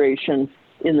incarceration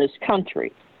in this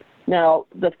country. Now,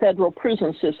 the federal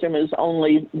prison system is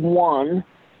only one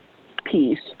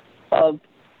piece of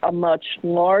a much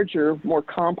larger, more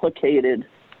complicated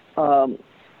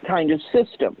kind of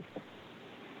system.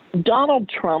 Donald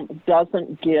Trump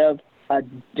doesn't give a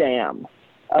damn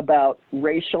about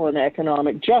racial and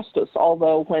economic justice,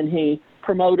 although when he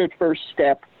promoted First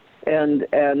Step and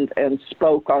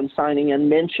spoke on signing and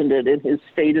mentioned it in his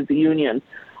State of the Union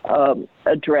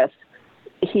address,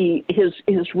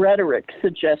 his rhetoric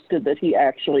suggested that he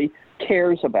actually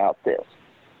cares about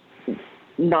this.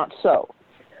 Not so.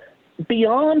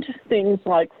 Beyond things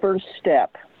like First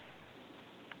Step,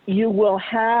 you will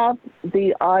have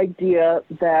the idea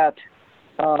that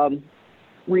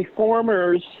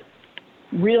reformers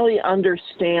really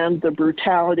understand the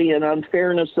brutality and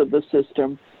unfairness of the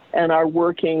system and are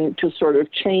working to sort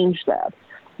of change that.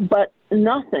 But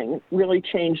nothing really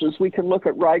changes. We could look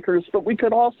at Rikers, but we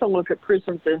could also look at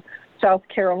prisons in South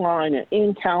Carolina,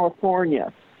 in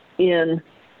California, in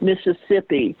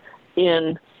Mississippi,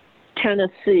 in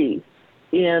Tennessee,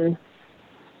 in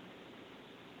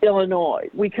Illinois.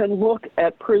 We can look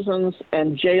at prisons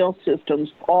and jail systems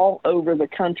all over the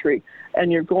country,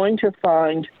 and you're going to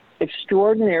find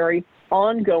extraordinary,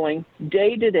 ongoing,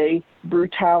 day-to-day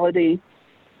brutality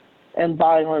and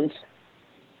violence,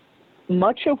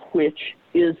 much of which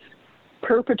is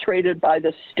perpetrated by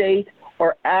the state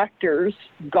or actors,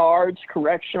 guards,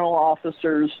 correctional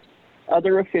officers,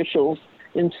 other officials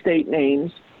in state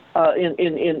names,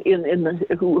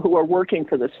 who are working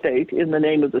for the state in the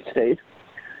name of the state.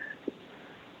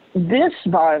 This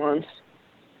violence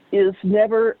is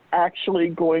never actually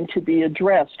going to be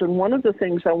addressed. And one of the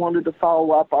things I wanted to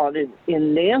follow up on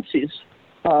in Nancy's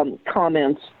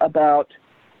comments about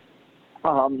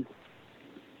some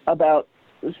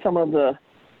of the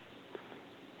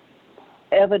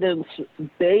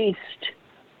evidence-based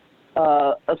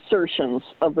assertions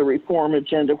of the reform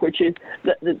agenda, which is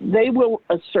that they will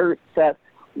assert that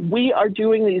we are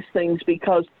doing these things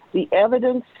because the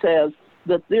evidence says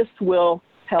that this will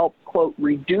help, quote,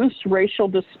 reduce racial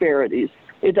disparities.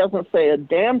 It doesn't say a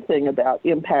damn thing about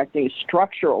impacting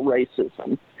structural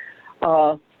racism.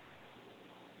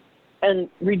 And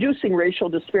reducing racial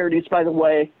disparities, by the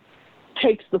way,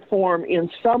 takes the form in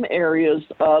some areas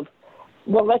of,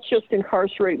 well, let's just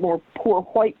incarcerate more poor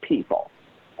white people.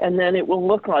 And then it will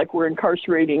look like we're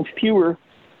incarcerating fewer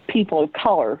people of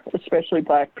color, especially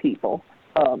black people.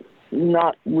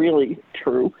 Not really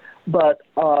true, but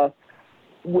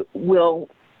we'll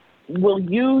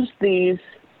use these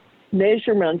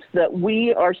measurements that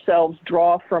we ourselves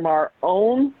draw from our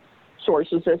own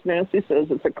sources. As Nancy says,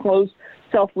 it's a closed,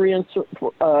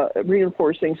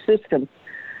 self-reinforcing system.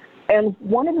 And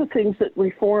one of the things that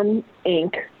Reform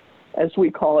Inc., as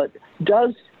we call it,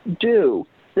 does do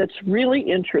that's really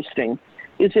interesting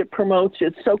is it promotes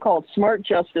its so-called smart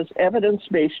justice,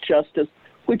 evidence-based justice,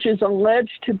 which is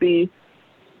alleged to be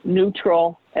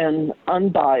neutral and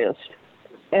unbiased,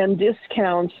 and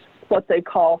discounts what they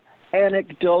call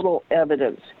anecdotal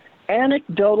evidence.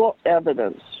 Anecdotal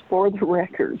evidence, for the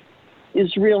record,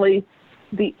 is really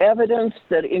the evidence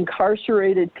that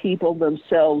incarcerated people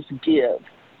themselves give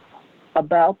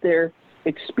about their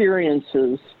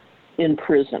experiences in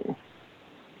prison.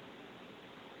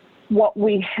 what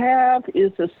we have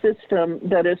is a system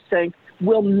that is saying,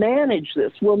 we'll manage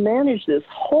this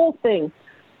whole thing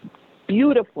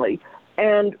beautifully,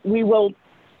 and we will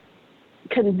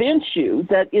convince you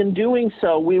that in doing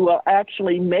so, we will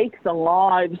actually make the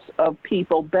lives of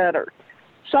people better.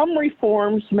 Some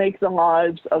reforms make the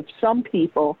lives of some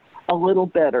people a little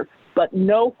better, but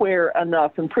nowhere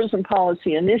enough. And Prison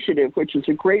Policy Initiative, which is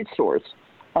a great source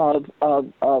for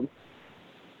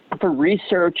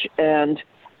research and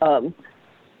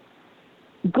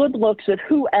good looks at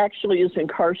who actually is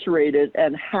incarcerated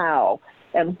and how,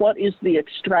 and what is the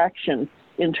extraction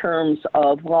in terms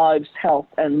of lives, health,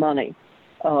 and money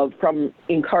from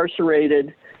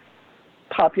incarcerated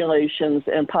populations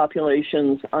and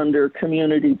populations under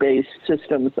community-based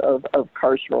systems of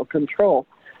carceral control.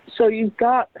 So you've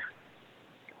got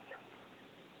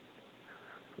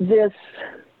this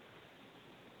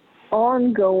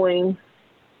ongoing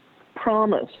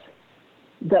promise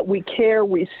that we care,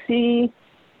 we see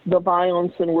the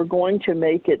violence, and we're going to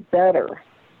make it better.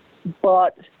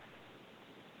 But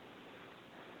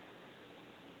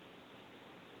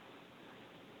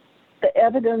the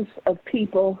evidence of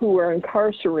people who are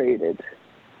incarcerated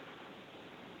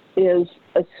is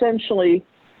essentially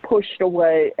pushed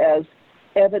away as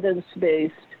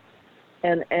evidence-based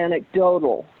and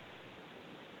anecdotal.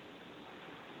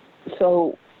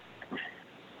 So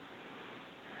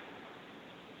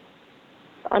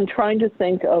I'm trying to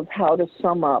think of how to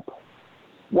sum up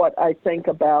what I think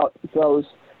about those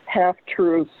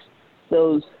half-truths,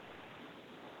 those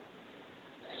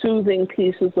soothing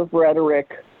pieces of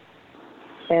rhetoric,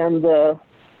 and the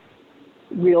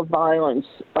real violence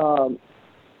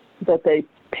that they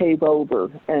pave over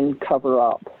and cover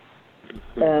up.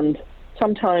 And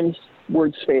sometimes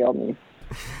words fail me.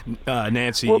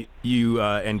 Nancy, you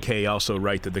and Kay also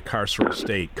write that the carceral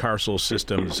state, carceral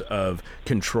systems of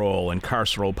control, and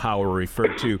carceral power refer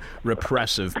to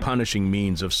repressive, punishing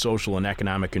means of social and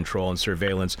economic control and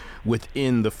surveillance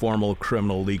within the formal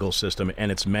criminal legal system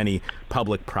and its many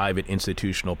public-private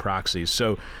institutional proxies.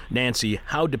 So, Nancy,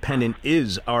 how dependent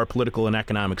is our political and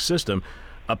economic system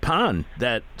upon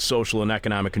that social and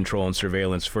economic control and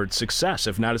surveillance for its success,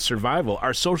 if not its survival?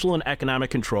 Are social and economic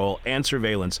control and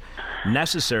surveillance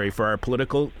necessary for our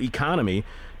political economy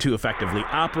to effectively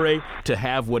operate, to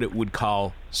have what it would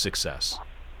call success?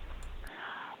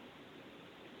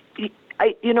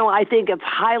 I think it's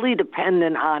highly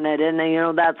dependent on it,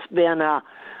 and that's been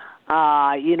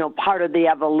part of the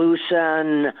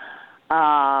evolution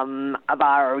of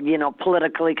our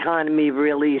political economy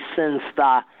really since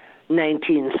the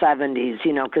 1970s,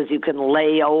 because you can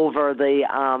lay over the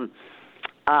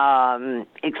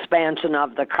expansion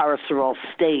of the carceral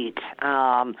state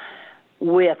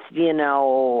with,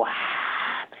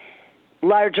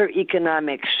 larger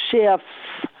economic shifts,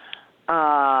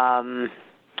 a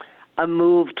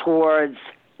move towards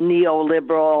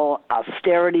neoliberal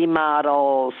austerity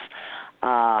models,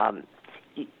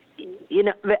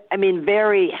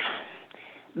 very,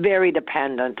 very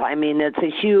dependent. It's a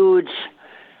huge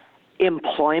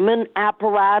employment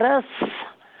apparatus,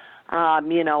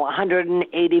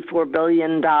 $184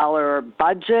 billion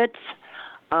budget.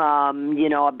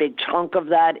 A big chunk of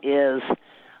that is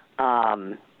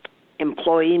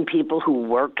employing people who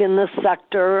work in this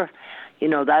sector.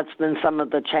 That's been some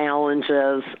of the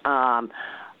challenges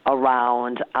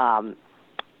around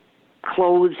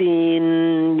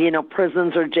closing,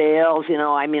 prisons or jails,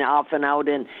 often out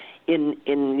in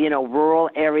rural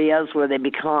areas where they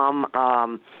become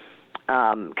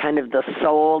kind of the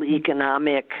sole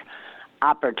economic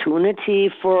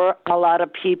opportunity for a lot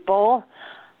of people.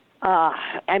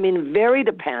 Very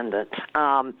dependent,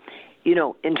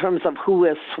 in terms of who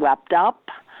is swept up.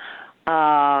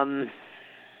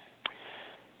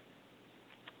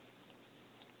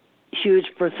 Huge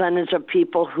percentage of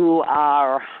people who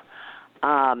are,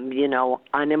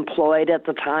 unemployed at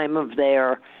the time of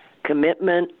their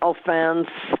commitment offense.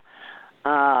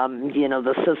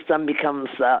 The system becomes,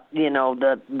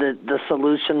 the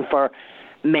solution for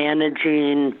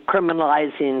managing,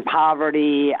 criminalizing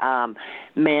poverty,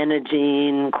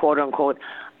 managing, quote unquote,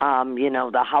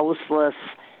 the houseless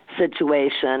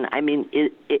situation.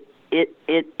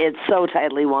 It's so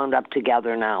tightly wound up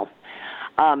together now.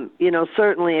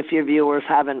 Certainly if your viewers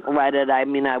haven't read it, I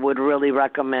would really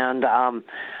recommend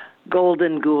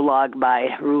Golden Gulag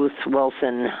by Ruth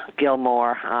Wilson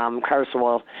Gilmore,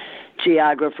 carceral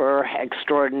geographer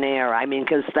extraordinaire.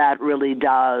 Because that really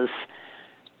does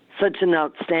such an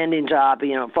outstanding job.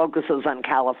 It focuses on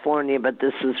California, but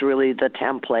this is really the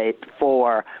template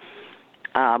for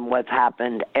what's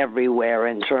happened everywhere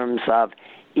in terms of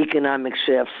economic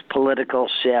shifts, political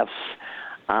shifts,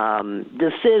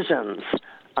 decisions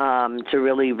to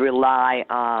really rely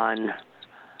on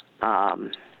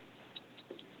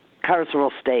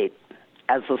carceral state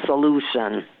as a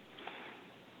solution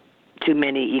to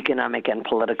many economic and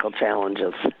political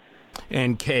challenges.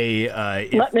 And Kay,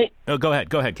 go ahead,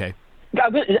 Kay. I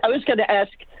was going to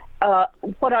ask,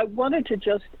 what I wanted to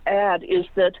just add is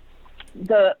that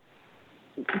the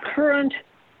current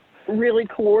really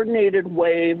coordinated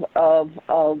wave of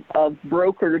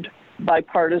brokered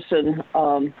bipartisan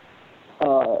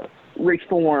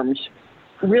reforms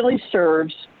really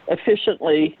serves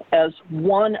efficiently as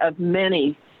one of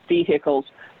many vehicles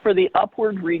for the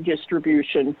upward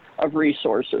redistribution of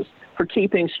resources, for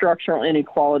keeping structural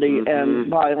inequality and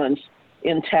violence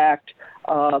intact.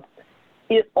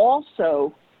 It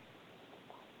also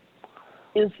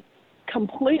is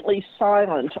completely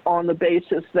silent on the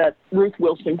basis that Ruth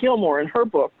Wilson Gilmore in her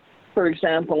book, for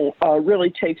example,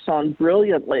 really takes on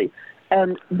brilliantly,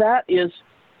 and that is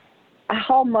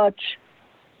how much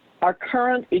our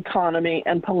current economy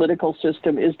and political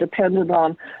system is dependent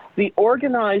on the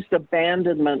organized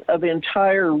abandonment of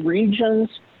entire regions,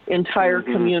 entire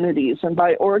communities. And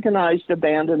by organized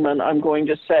abandonment, I'm going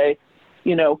to say,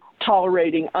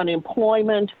 tolerating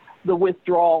unemployment, the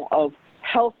withdrawal of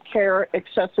healthcare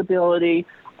accessibility,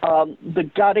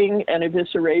 the gutting and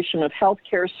evisceration of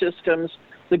healthcare systems,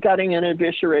 the gutting and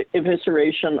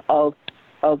evisceration of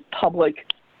public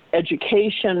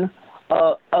education,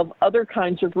 of other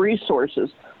kinds of resources.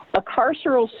 A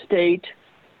carceral state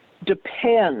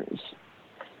depends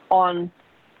on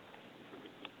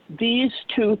these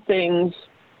two things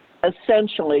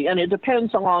essentially, and it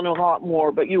depends on a lot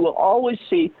more, but you will always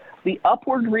see the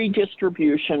upward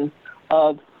redistribution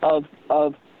of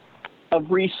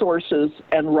resources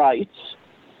and rights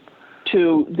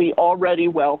to the already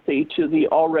wealthy, to the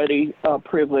already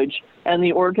privileged, and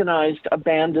the organized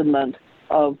abandonment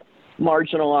of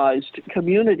marginalized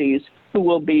communities who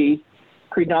will be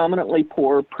predominantly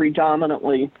poor,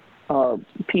 predominantly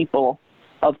people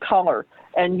of color.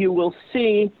 And you will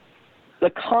see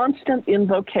the constant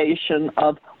invocation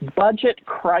of budget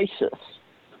crisis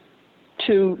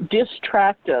to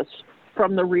distract us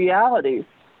from the reality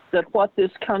that what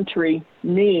this country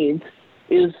needs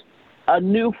is a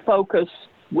new focus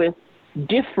with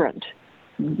different,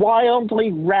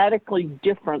 wildly, radically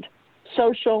different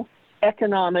social,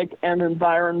 economic, and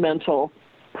environmental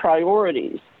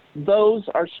priorities. Those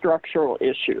are structural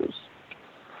issues.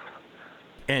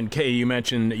 And Kay,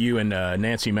 you and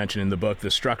Nancy mentioned in the book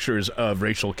the structures of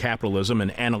racial capitalism,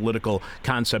 an analytical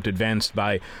concept advanced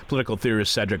by political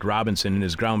theorist Cedric Robinson in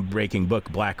his groundbreaking book,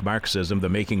 Black Marxism, The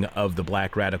Making of the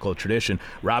Black Radical Tradition.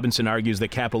 Robinson argues that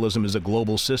capitalism is a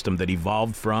global system that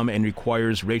evolved from and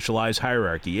requires racialized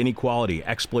hierarchy, inequality,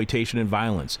 exploitation, and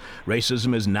violence.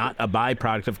 Racism is not a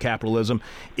byproduct of capitalism.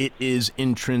 It is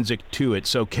intrinsic to it.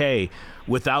 So, Kay,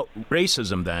 without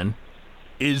racism, then,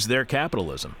 is there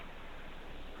capitalism?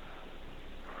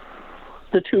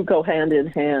 The two go hand in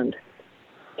hand.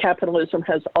 Capitalism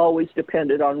has always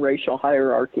depended on racial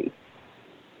hierarchy,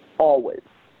 always.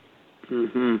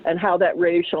 And how that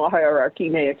racial hierarchy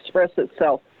may express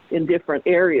itself in different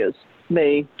areas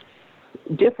may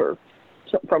differ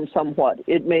from somewhat.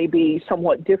 It may be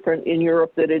somewhat different in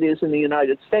Europe than it is in the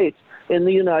United States. In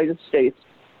the United States,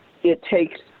 it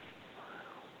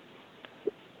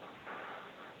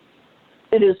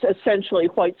is essentially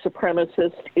white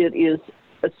supremacist. It is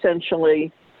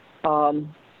essentially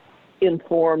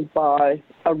informed by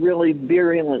a really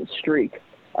virulent streak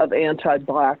of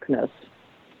anti-blackness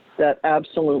that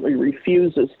absolutely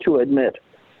refuses to admit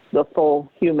the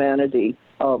full humanity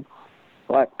of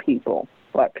black people,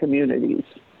 black communities.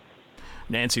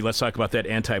 Nancy, let's talk about that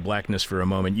anti-blackness for a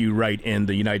moment. You write, in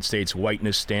the United States,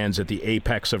 whiteness stands at the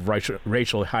apex of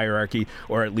racial hierarchy,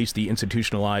 or at least the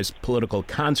institutionalized political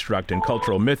construct and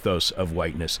cultural mythos of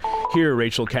whiteness. Here,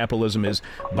 racial capitalism is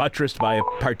buttressed by a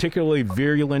particularly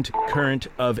virulent current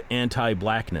of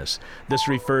anti-blackness. This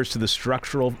refers to the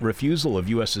structural refusal of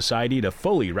U.S. society to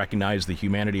fully recognize the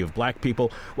humanity of black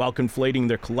people while conflating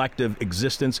their collective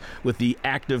existence with the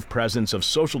active presence of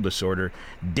social disorder,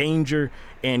 danger,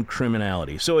 and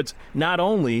criminality. So it's not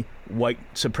only white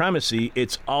supremacy,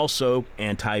 it's also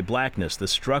anti-blackness, the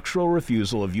structural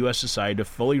refusal of U.S. society to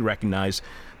fully recognize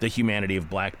the humanity of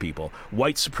black people.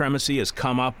 White supremacy has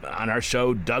come up on our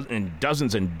show in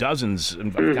dozens and dozens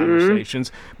of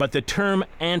conversations, but the term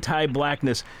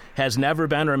anti-blackness has never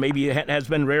been, or maybe it has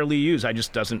been rarely used. I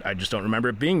just don't remember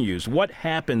it being used. What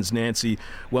happens, Nancy,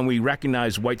 when we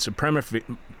recognize white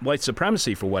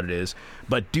supremacy for what it is,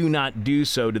 but do not do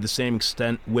so to the same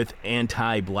extent with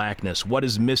anti-blackness? What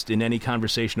is missed in any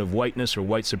conversation of whiteness or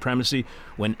white supremacy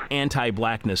when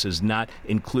anti-blackness is not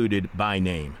included by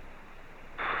name?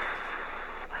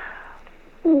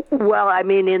 Well, I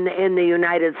mean, in the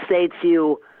United States,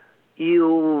 you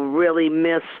really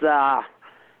miss the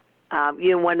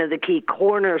one of the key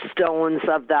cornerstones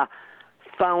of the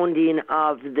founding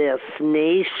of this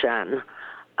nation.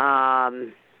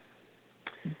 I'm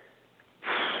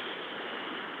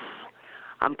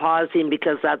pausing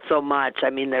because that's so much.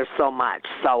 I mean, there's so much.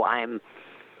 So I'm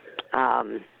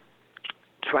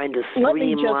trying to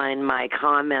streamline my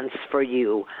comments for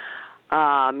you.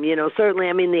 Certainly,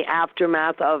 I mean, the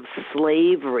aftermath of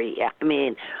slavery. I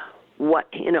mean,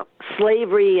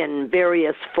 slavery in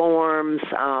various forms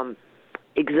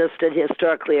existed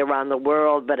historically around the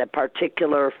world, but a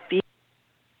particular feature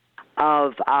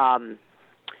of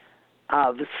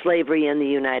slavery in the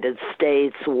United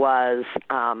States was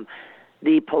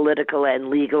the political and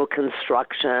legal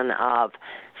construction of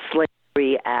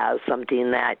slavery as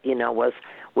something that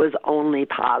was only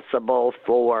possible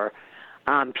for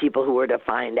people who were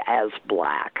defined as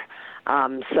black.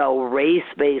 So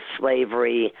race-based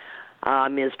slavery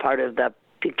is part of the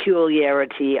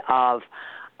peculiarity of,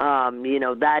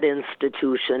 that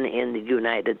institution in the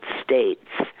United States.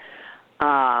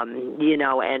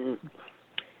 And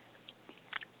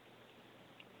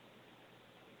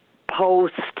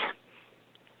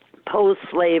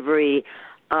post-slavery,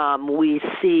 we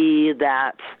see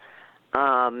that,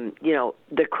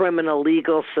 the criminal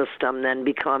legal system then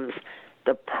becomes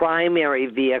the primary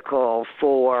vehicle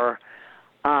for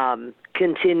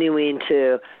continuing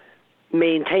to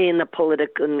maintain the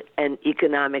political and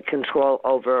economic control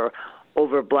over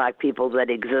black people that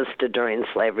existed during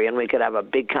slavery. And we could have a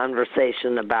big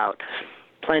conversation about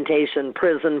plantation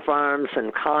prison farms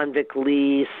and convict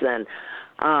lease and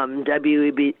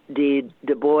W.E.B.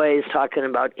 Du Bois talking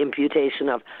about imputation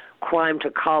of crime to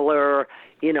color,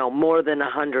 more than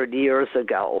 100 years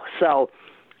ago. So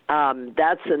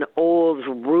that's an old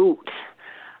root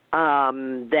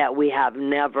that we have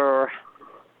never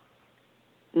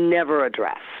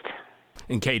addressed.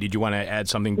 And Kay, did you want to add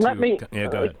something Let me, yeah,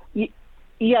 go ahead.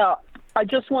 Yeah, I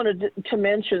just wanted to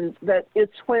mention that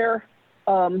it's where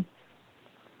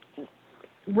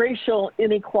racial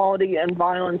inequality and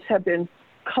violence have been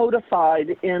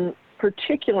codified in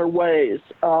particular ways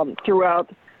throughout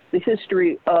the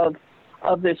history of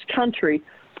this country.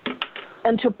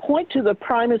 And to point to the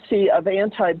primacy of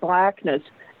anti-blackness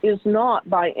is not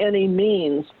by any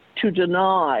means to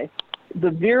deny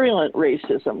the virulent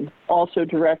racism also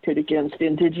directed against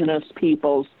indigenous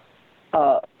peoples,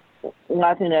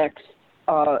 Latinx,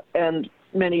 and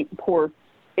many poor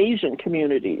Asian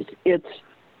communities.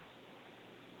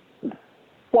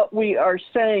 What we are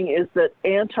saying is that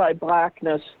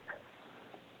anti-blackness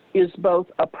is both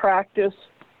a practice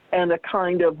and a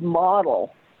kind of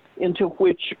model into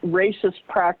which racist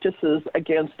practices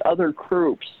against other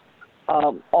groups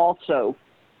also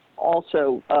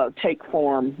take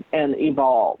form and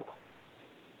evolve.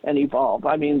 I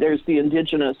mean, there's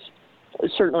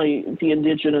certainly the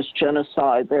indigenous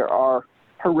genocide. There are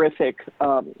horrific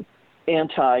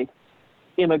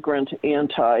anti-immigrant,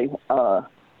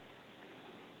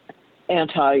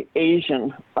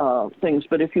 anti-Asian things.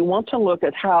 But if you want to look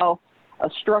at how a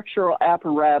structural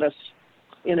apparatus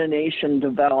in a nation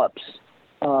develops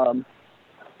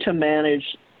to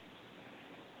manage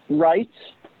rights,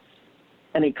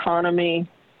 an economy,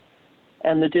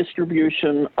 and the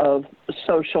distribution of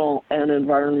social and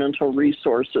environmental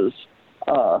resources,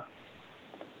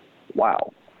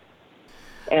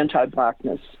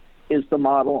 anti-blackness is the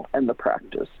model and the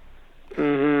practice.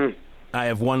 Mm-hmm. I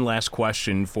have one last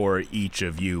question for each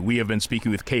of you. We have been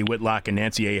speaking with Kay Whitlock and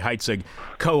Nancy A. Heitzig,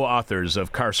 co-authors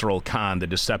of Carceral Con, The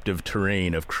Deceptive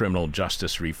Terrain of Criminal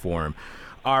Justice Reform.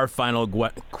 Our final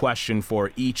question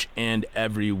for each and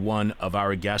every one of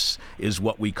our guests is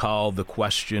what we call the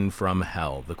question from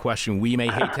hell. The question we may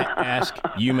hate to ask,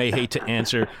 you may hate to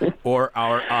answer, or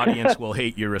our audience will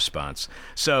hate your response.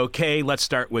 So, Kay, let's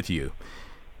start with you.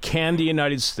 Can the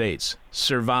United States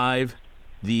survive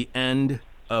the end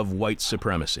of white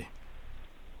supremacy?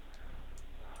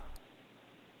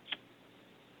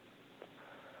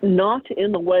 Not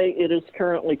in the way it is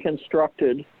currently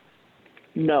constructed,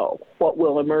 no. What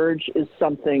will emerge is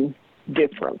something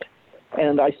different.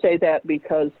 And I say that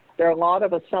because There are a lot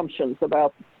of assumptions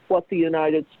about what the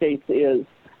United States is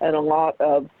and a lot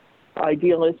of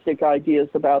idealistic ideas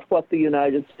about what the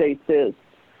United States is.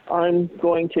 I'm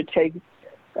going to take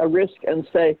a risk and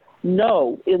say,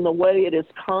 no, in the way it is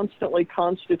constantly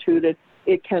constituted,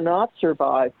 it cannot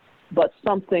survive, but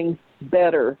something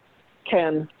better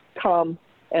can come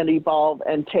and evolve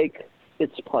and take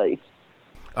its place.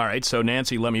 All right, so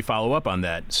Nancy, let me follow up on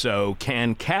that. So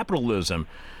can capitalism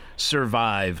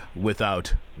survive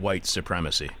without white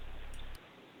supremacy?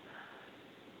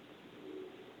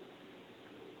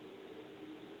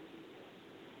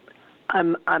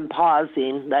 I'm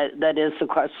pausing. That is a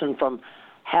question from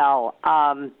Hal.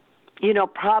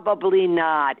 Probably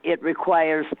not. It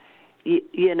requires,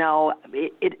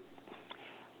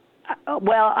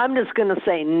 well, I'm just going to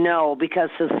say no, because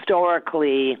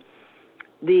historically,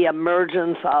 the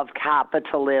emergence of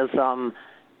capitalism,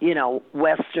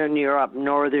 Western Europe,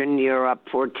 Northern Europe,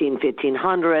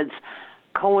 1500s,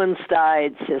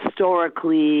 coincides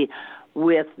historically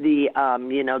with the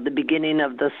the beginning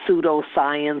of the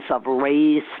pseudoscience of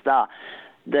race,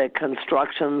 the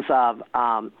constructions of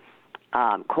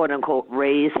quote unquote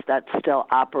race that still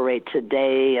operate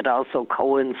today. It also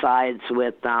coincides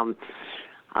with the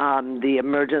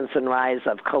emergence and rise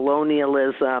of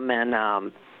colonialism and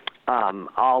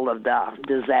all of the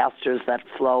disasters that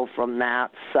flow from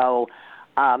that. So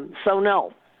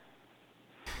no,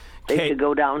 they should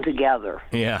go down together.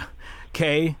 Yeah.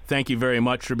 Kay, thank you very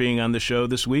much for being on the show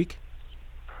this week.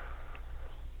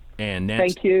 And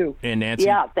Nancy, thank you. And Nancy,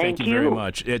 yeah, thank you very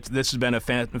much. This has been a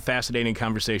fascinating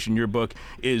conversation. Your book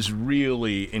is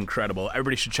really incredible.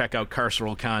 Everybody should check out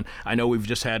Carceral Con. I know we've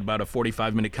just had about a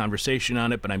 45-minute conversation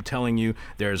on it, but I'm telling you,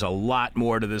 there's a lot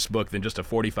more to this book than just a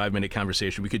 45-minute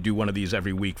conversation. We could do one of these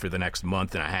every week for the next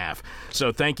month and a half.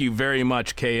 So thank you very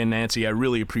much, Kay and Nancy. I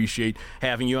really appreciate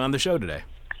having you on the show today.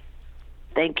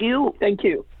 Thank you. Thank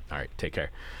you. All right, take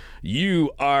care.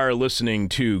 You are listening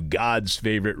to God's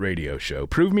favorite radio show.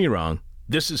 Prove me wrong.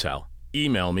 This is Hell.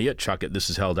 Email me at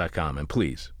chuck@thisishell.com, and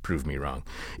please prove me wrong.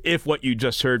 If what you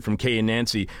just heard from Kay and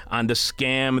Nancy on the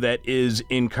scam that is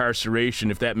incarceration,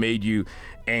 if that made you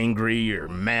angry or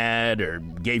mad or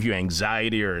gave you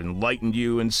anxiety or enlightened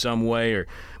you in some way, or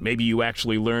maybe you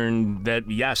actually learned that,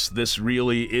 yes, this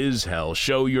really is hell,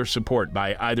 show your support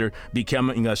by either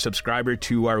becoming a subscriber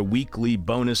to our weekly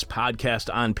bonus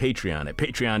podcast on Patreon at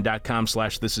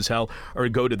patreon.com/thisishell, or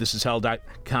go to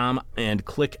thisishell.com and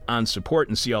click on support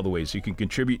and see all the ways you can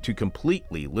contribute to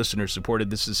completely listener-supported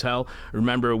This Is Hell.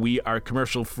 Remember, we are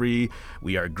commercial-free,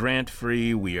 we are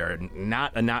grant-free, we are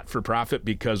not a not-for-profit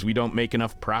because we don't make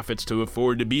enough profits to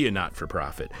afford to be a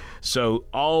not-for-profit. So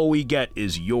all we get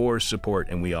is your support,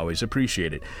 and we always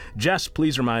appreciate it. Jess,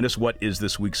 please remind us, what is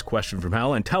this week's question from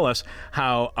hell, and tell us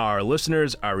how our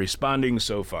listeners are responding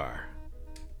so far.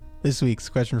 This week's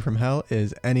question from hell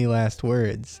is, any last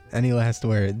words? Any last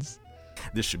words?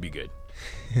 This should be good.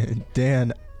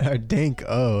 Dank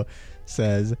O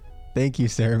says, thank you,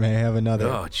 sir. May I have another?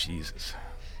 Oh, Jesus.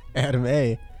 Adam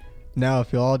A, now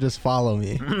if you'll all just follow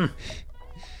me.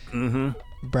 Mm-hmm.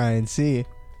 Brian C,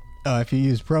 if you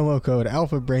use promo code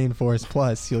AlphaBrainForce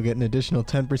Plus, you'll get an additional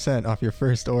 10% off your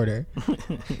first order.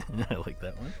 I like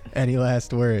that one. Any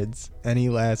last words? Any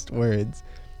last words?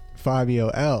 Fabio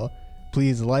L,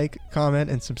 please like, comment,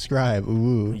 and subscribe.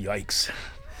 Ooh. Yikes.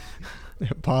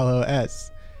 Paulo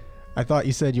S, I thought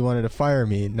you said you wanted to fire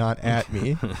me, not at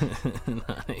me.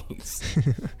 Nice.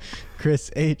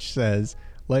 Chris H says,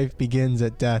 life begins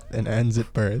at death and ends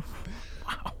at birth.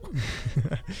 Wow.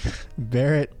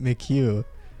 Barrett McHugh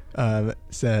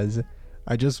says,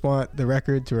 I just want the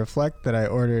record to reflect that I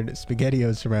ordered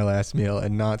SpaghettiOs for my last meal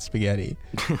and not spaghetti.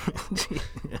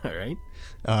 All right.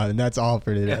 And that's all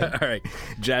for today. All right.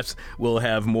 Jess will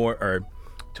have more, or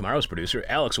tomorrow's producer,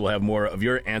 Alex, will have more of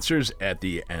your answers at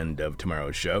the end of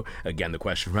tomorrow's show. Again, the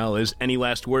question from hell is, any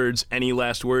last words? Any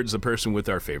last words? The person with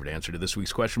our favorite answer to this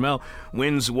week's question from hell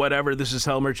wins whatever This Is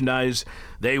Hell merchandise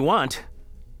they want.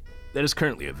 That is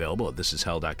currently available at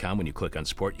thisishell.com. When you click on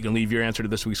support, you can leave your answer to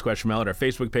this week's question from hell at our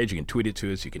Facebook page. You can tweet it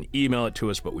to us. You can email it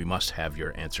to us, but we must have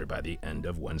your answer by the end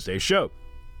of Wednesday's show.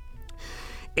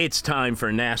 It's time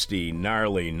for nasty,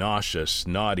 gnarly, nauseous,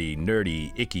 naughty,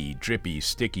 nerdy, icky, drippy,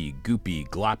 sticky, goopy,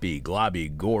 gloppy,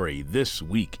 globby, gory, This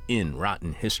Week in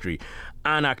Rotten History.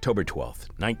 On October 12th,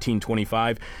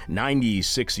 1925,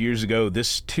 96 years ago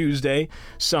this Tuesday,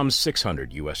 some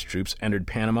 600 U.S. troops entered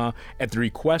Panama at the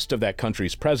request of that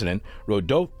country's president,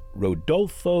 Rodolfo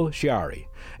Schiari,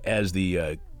 as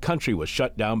the country was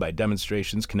shut down by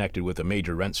demonstrations connected with a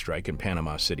major rent strike in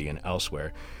Panama City and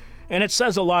elsewhere. And it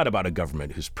says a lot about a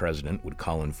government whose president would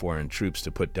call in foreign troops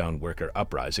to put down worker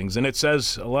uprisings, and it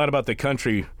says a lot about the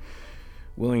country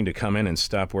willing to come in and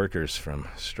stop workers from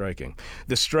striking.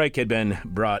 The strike had been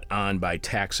brought on by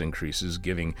tax increases,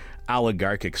 giving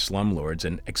oligarchic slumlords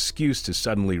an excuse to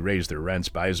suddenly raise their rents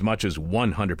by as much as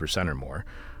 100% or more.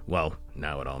 Well,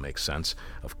 now it all makes sense.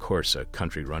 Of course, a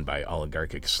country run by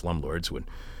oligarchic slumlords would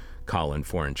call in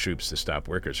foreign troops to stop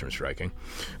workers from striking.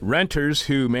 Renters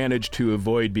who managed to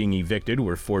avoid being evicted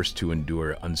were forced to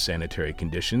endure unsanitary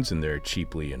conditions in their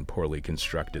cheaply and poorly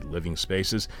constructed living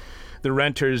spaces. The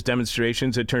renters'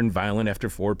 demonstrations had turned violent after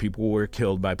 4 people were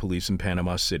killed by police in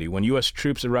Panama City. When U.S.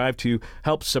 troops arrived to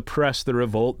help suppress the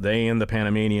revolt, they and the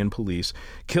Panamanian police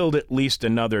killed at least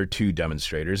another 2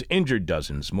 demonstrators, injured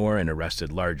dozens more, and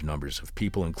arrested large numbers of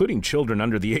people, including children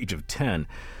under the age of 10.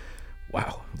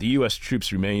 Wow. The U.S.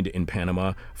 troops remained in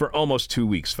Panama for almost 2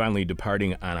 weeks, finally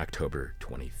departing on October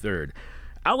 23rd.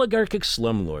 Oligarchic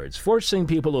slumlords, forcing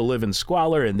people to live in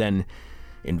squalor and then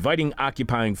inviting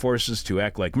occupying forces to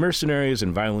act like mercenaries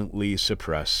and violently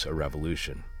suppress a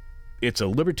revolution. It's a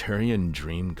libertarian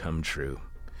dream come true.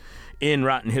 In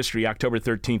Rotten History, October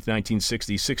 13th,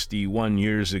 1960, 61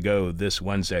 years ago this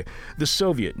Wednesday, the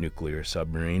Soviet nuclear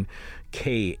submarine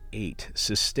K-8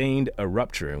 sustained a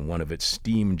rupture in one of its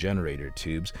steam generator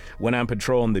tubes when on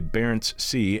patrol in the Barents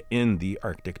Sea in the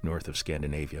Arctic north of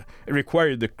Scandinavia. It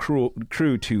required the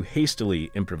crew to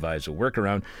hastily improvise a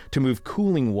workaround to move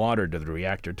cooling water to the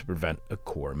reactor to prevent a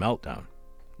core meltdown.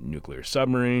 Nuclear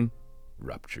submarine,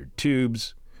 ruptured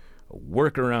tubes, a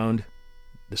workaround.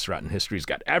 This Rotten History's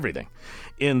got everything.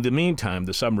 In the meantime,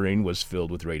 the submarine was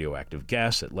filled with radioactive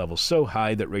gas at levels so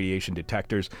high that radiation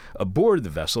detectors aboard the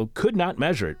vessel could not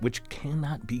measure it, which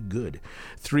cannot be good.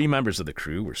 3 members of the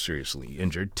crew were seriously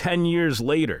injured. 10 years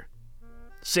later,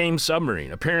 same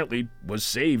submarine apparently was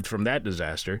saved from that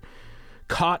disaster,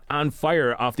 caught on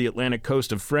fire off the Atlantic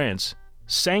coast of France,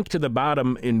 sank to the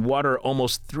bottom in water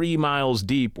almost 3 miles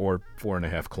deep, or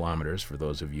 4.5 kilometers for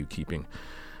those of you keeping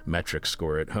metric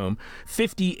score at home.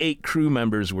 58 crew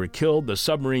members were killed. The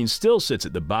submarine still sits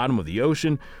at the bottom of the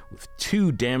ocean with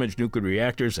 2 damaged nuclear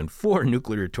reactors and 4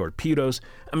 nuclear torpedoes.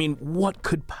 I mean, what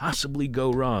could possibly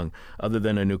go wrong other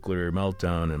than a nuclear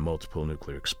meltdown and multiple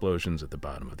nuclear explosions at the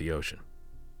bottom of the ocean?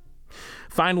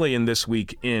 Finally, in This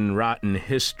Week in Rotten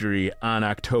History, on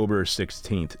October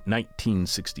 16th,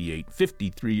 1968,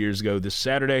 53 years ago this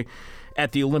Saturday,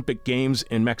 at the Olympic Games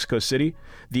in Mexico City,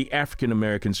 the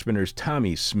African-American sprinters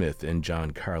Tommie Smith and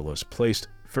John Carlos placed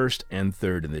first and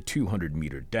third in the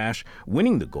 200-meter dash,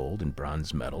 winning the gold and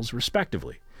bronze medals,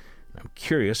 respectively. I'm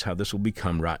curious how this will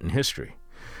become Rotten History.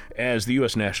 As the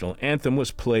U.S. national anthem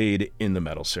was played in the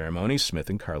medal ceremony, Smith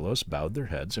and Carlos bowed their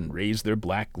heads and raised their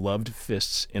black-gloved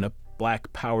fists in a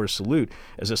Black Power salute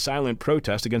as a silent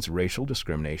protest against racial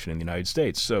discrimination in the United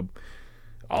States. So,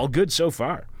 all good so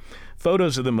far.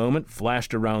 Photos of the moment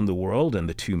flashed around the world, and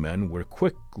the 2 men were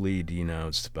quickly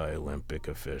denounced by Olympic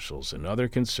officials and other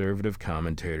conservative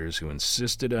commentators who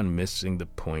insisted on missing the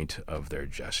point of their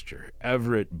gesture.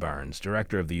 Everett Barnes,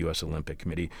 director of the U.S. Olympic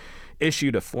Committee,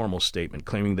 issued a formal statement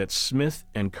claiming that Smith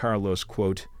and Carlos,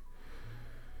 quote,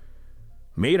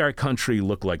 made our country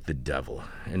look like the devil,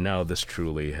 and now this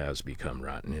truly has become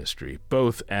Rotten History.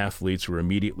 Both athletes were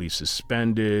immediately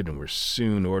suspended and were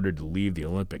soon ordered to leave the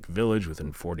Olympic Village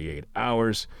within 48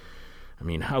 hours. I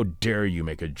mean, how dare you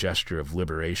make a gesture of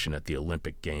liberation at the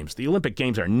Olympic Games? The Olympic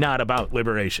Games are not about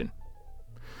liberation.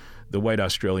 The white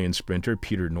Australian sprinter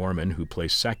Peter Norman, who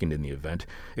placed second in the event,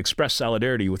 expressed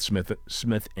solidarity with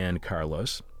Smith and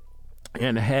Carlos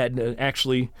and had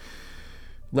actually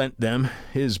lent them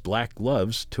his black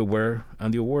gloves to wear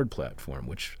on the award platform,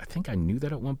 which I think I knew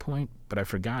that at one point, but I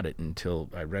forgot it until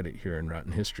I read it here in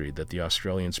Rotten History, that the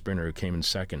Australian sprinter who came in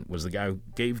second was the guy who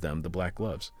gave them the black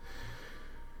gloves.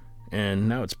 And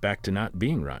now it's back to not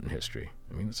being Rotten History.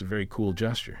 I mean, it's a very cool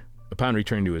gesture. Upon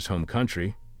return to his home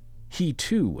country, he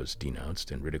too was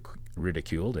denounced and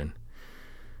ridiculed, and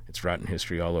it's Rotten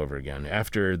History all over again.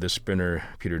 After the sprinter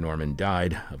Peter Norman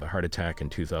died of a heart attack in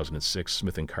 2006,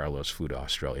 Smith and Carlos flew to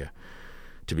Australia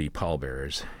to be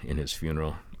pallbearers in his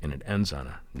funeral, and it ends on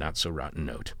a not-so-rotten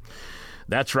note.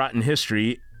 That's Rotten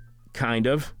History, kind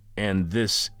of, and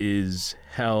this is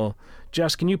Hell.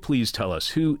 Jess, can you please tell us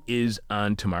who is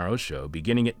on tomorrow's show,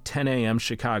 beginning at 10 a.m.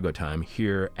 Chicago time,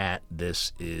 here at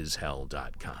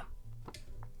thisishell.com?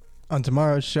 On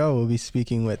tomorrow's show, we'll be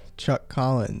speaking with Chuck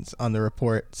Collins on the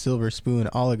report Silver Spoon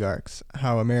Oligarchs,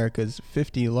 How America's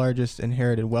 50 Largest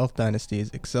Inherited Wealth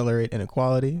Dynasties Accelerate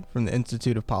Inequality, from the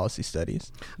Institute of Policy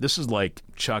Studies. This is like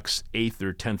Chuck's 8th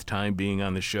or 10th time being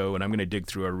on the show, and I'm going to dig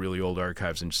through our really old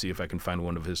archives and see if I can find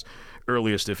one of his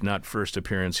earliest, if not first,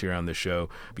 appearance here on the show,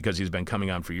 because he's been coming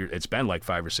on for years. It's been like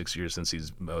 5 or 6 years since he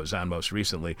was on most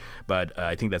recently, but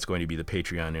I think that's going to be the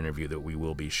Patreon interview that we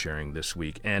will be sharing this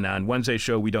week. And on Wednesday's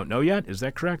show, we don't know yet. Is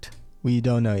that correct? We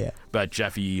don't know yet. But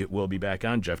Jeffy will be back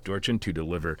on, Jeff Dorchin, to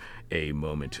deliver a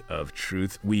moment of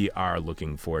truth. We are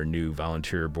looking for new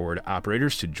volunteer board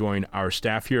operators to join our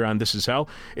staff here on This Is Hell.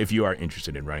 If you are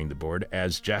interested in running the board,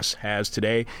 as Jess has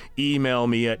today, email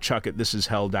me at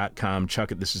chuck@thisishell.com,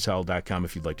 chuck@thisishell.com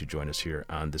if you'd like to join us here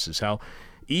on This Is Hell.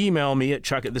 Email me at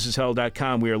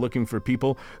chuck@thisishell.com. We are looking for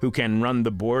people who can run the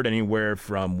board anywhere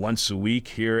from once a week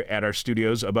here at our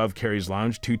studios above Carrie's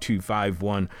Lounge,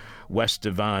 2251 West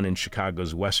Devon in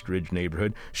Chicago's West Ridge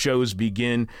neighborhood. Shows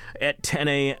begin at 10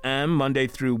 a.m. Monday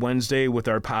through Wednesday, with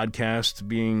our podcast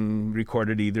being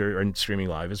recorded and streaming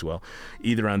live as well,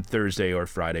 either on Thursday or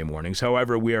Friday mornings.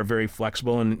 However, we are very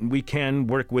flexible and we can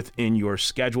work within your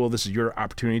schedule. This is your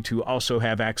opportunity to also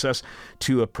have access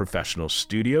to a professional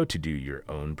studio to do your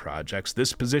own projects.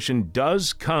 This position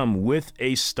does come with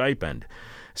a stipend,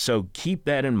 so keep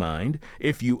that in mind.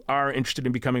 If you are interested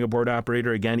in becoming a board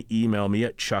operator, again, email me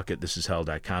at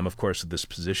chuck@thisishell.com. Of course, with this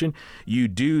position, you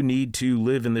do need to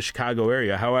live in the Chicago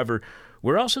area. However,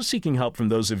 we're also seeking help from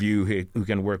those of you who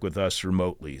can work with us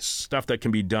remotely. Stuff that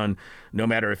can be done no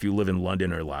matter if you live in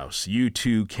London or Laos. You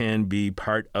too can be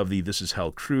part of the This Is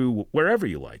Hell crew wherever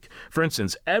you like. For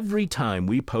instance, every time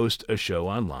we post a show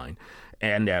online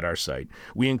and at our site,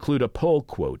 we include a poll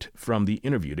quote from the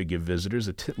interview to give visitors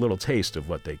a little taste of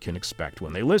what they can expect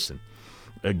when they listen.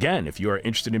 Again, if you are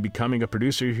interested in becoming a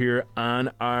producer here on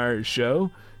our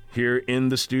show, here in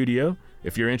the studio,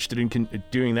 if you're interested in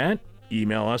doing that,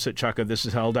 email us at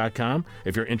chuck@thisishell.com.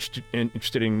 If you're interested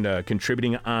in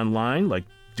contributing online, like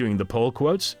doing the poll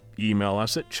quotes, email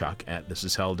us at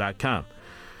chuck@thisishell.com.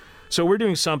 So we're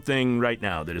doing something right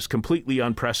now that is completely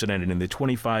unprecedented in the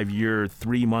 25-year,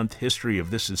 3-month history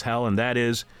of This Is Hell, and that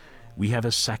is we have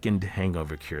a second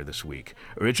hangover cure this week.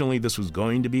 Originally, this was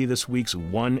going to be this week's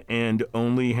one and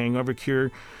only hangover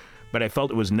cure, but I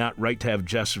felt it was not right to have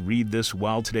Jess read this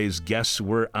while today's guests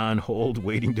were on hold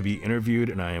waiting to be interviewed,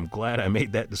 and I am glad I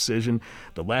made that decision.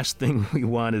 The last thing we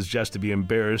want is Jess to be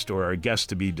embarrassed or our guests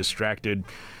to be distracted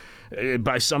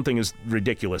by something as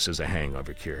ridiculous as a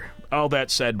hangover cure. All that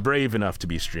said, brave enough to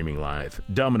be streaming live,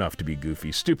 dumb enough to be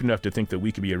goofy, stupid enough to think that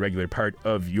we could be a regular part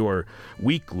of your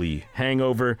weekly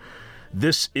hangover.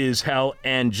 This is Hell,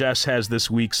 and Jess has this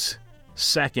week's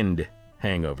second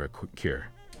hangover cure.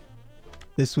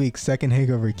 This week's second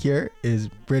hangover cure is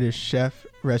British chef,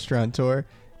 restaurateur,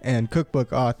 and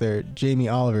cookbook author Jamie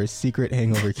Oliver's secret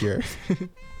hangover cure.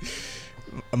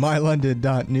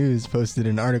 MyLondon.news posted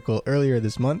an article earlier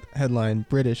this month, headline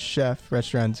British chef,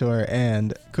 restaurateur,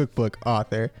 and cookbook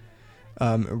author.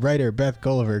 Writer Beth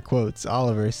Gulliver quotes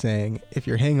Oliver saying, "If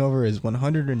your hangover is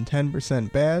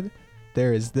 110% bad,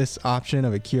 there is this option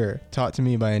of a cure, taught to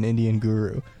me by an Indian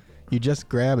guru. You just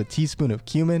grab a teaspoon of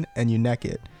cumin and you neck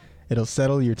it. It'll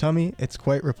settle your tummy. It's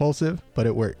quite repulsive, but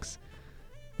it works."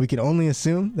 We can only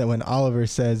assume that when Oliver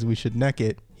says we should neck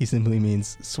it, he simply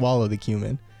means swallow the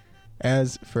cumin.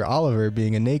 As for Oliver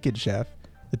being a naked chef,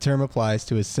 the term applies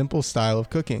to his simple style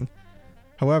of cooking.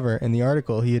 However, in the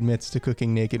article, he admits to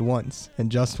cooking naked once,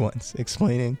 and just once,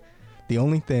 explaining, "The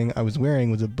only thing I was wearing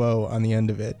was a bow on the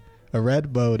end of it, a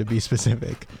red bow to be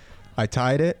specific. I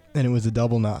tied it, and it was a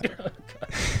double knot.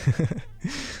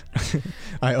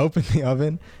 I opened the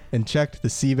oven and checked the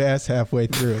sea bass halfway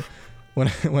through. When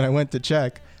I went to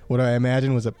check, what I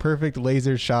imagined was a perfect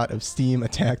laser shot of steam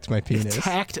attacked my penis."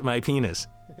 Attacked my penis.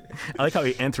 I like how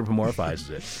he anthropomorphizes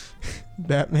it.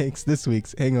 That makes this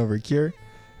week's hangover cure.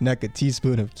 Neck a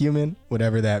teaspoon of cumin,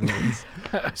 whatever that means.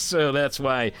 So that's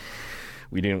why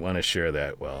we didn't want to share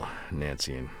that while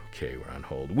Nancy and Kay were on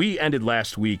hold. We ended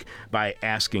last week by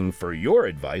asking for your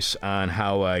advice on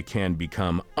how I can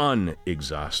become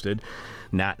unexhausted.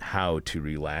 Not how to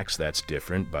relax, that's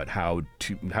different, but how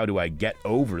do I get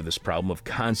over this problem of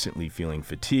constantly feeling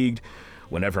fatigued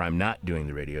whenever I'm not doing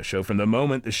the radio show. From the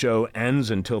moment the show ends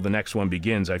until the next one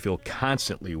begins, I feel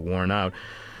constantly worn out.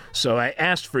 So I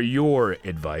asked for your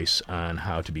advice on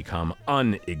how to become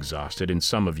unexhausted, and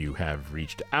some of you have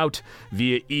reached out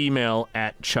via email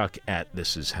at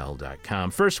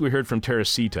chuck@thisishell.com. First, we heard from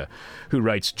Teresita, who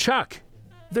writes, "Chuck,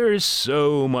 there is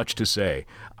so much to say.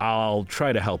 I'll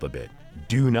try to help a bit.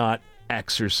 Do not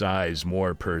exercise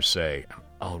more per se."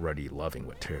 already loving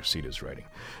what Teresita's writing.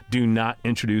 Do not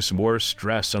introduce more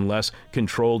stress unless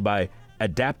controlled by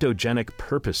adaptogenic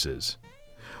purposes.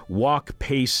 Walk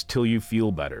pace till you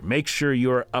feel better. Make sure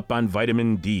you're up on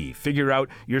vitamin D. Figure out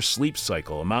your sleep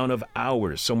cycle, amount of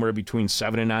hours, somewhere between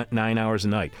 7 and 9 hours a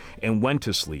night, and when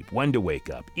to sleep, when to wake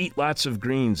up. Eat lots of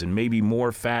greens and maybe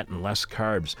more fat and less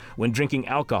carbs. When drinking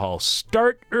alcohol,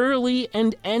 start early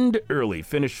and end early.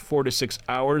 Finish 4 to 6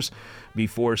 hours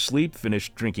before sleep.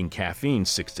 Finish drinking caffeine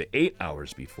 6 to 8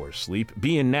 hours before sleep.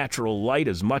 Be in natural light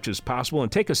as much as possible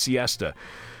and take a siesta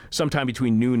sometime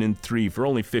between noon and 3 for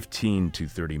only 15 to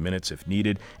 30 minutes if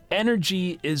needed.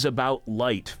 Energy is about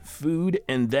light, food,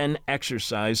 and then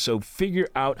exercise, so figure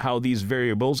out how these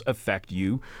variables affect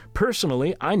you.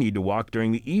 Personally, I need to walk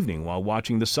during the evening while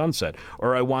watching the sunset,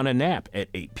 or I want a nap at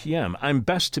 8 p.m. I'm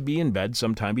best to be in bed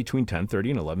sometime between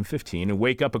 10:30 and 11:15 and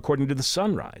wake up according to the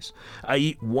sunrise. I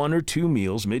eat 1 or 2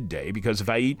 meals midday because if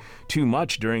I eat too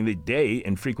much during the day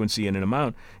in frequency and in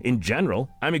amount, in general,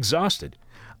 I'm exhausted.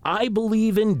 I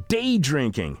believe in day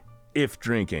drinking, if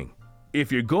drinking.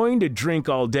 If you're going to drink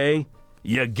all day,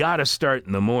 you gotta start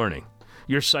in the morning.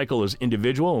 Your cycle is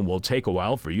individual and will take a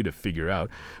while for you to figure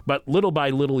out, but little by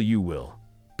little you will.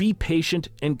 Be patient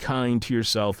and kind to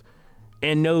yourself,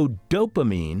 and know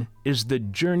dopamine is the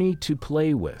journey to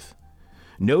play with.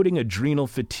 Noting adrenal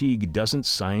fatigue doesn't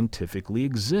scientifically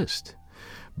exist.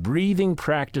 Breathing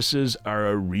practices are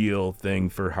a real thing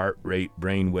for heart rate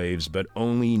brain waves, but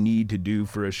only need to do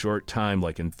for a short time,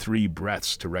 like in 3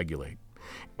 breaths to regulate.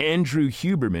 Andrew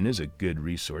Huberman is a good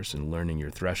resource in learning your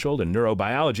threshold and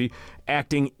neurobiology,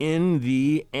 acting in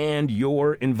the and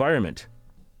your environment.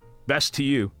 Best to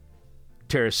you,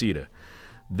 Teresita.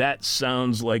 That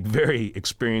sounds like very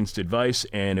experienced advice,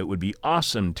 and it would be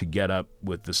awesome to get up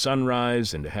with the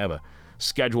sunrise and to have a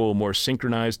schedule more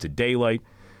synchronized to daylight.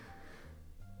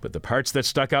 But the parts that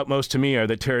stuck out most to me are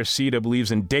that Teresita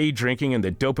believes in day drinking and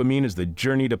that dopamine is the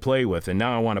journey to play with, and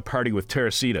now I want to party with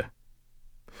Teresita.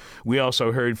 We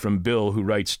also heard from Bill, who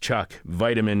writes, Chuck,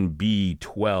 vitamin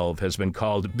B12 has been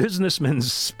called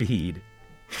businessman's speed.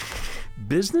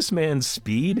 Businessman's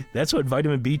speed? That's what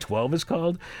vitamin B12 is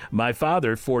called? My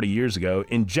father, 40 years ago,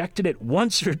 injected it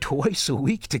once or twice a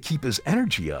week to keep his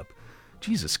energy up.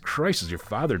 Jesus Christ, is your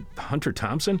father Hunter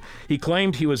Thompson? He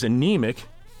claimed he was anemic,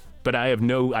 but I have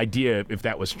no idea if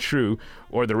that was true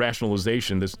or the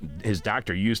rationalization his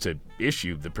doctor used to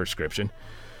issue the prescription.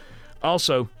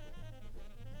 Also,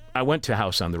 I went to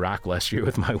House on the Rock last year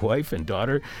with my wife and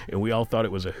daughter, and we all thought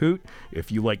it was a hoot.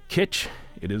 If you like kitsch,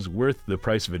 it is worth the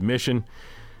price of admission.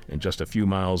 And just a few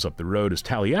miles up the road is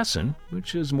Taliesin,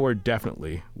 which is more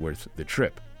definitely worth the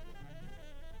trip.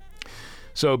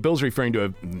 So Bill's referring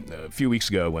to a few weeks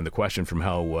ago when the question from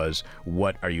hell was,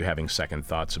 what are you having second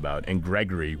thoughts about? And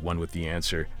Gregory won with the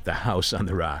answer, the House on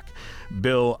the Rock.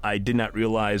 Bill, I did not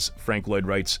realize Frank Lloyd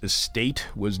Wright's estate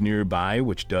was nearby,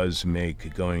 which does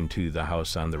make going to the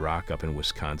House on the Rock up in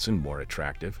Wisconsin more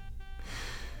attractive.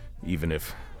 Even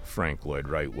if Frank Lloyd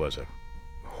Wright was a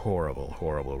horrible,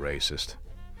 horrible racist.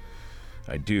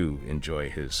 I do enjoy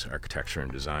his architecture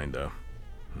and design, though.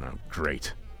 Oh,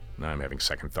 great. Now I'm having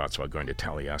second thoughts while going to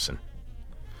Taliesin.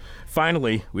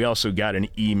 Finally, we also got an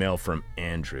email from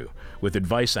Andrew with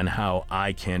advice on how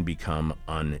I can become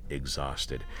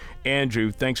unexhausted. Andrew,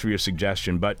 thanks for your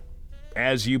suggestion, but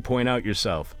as you point out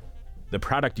yourself, the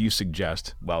product you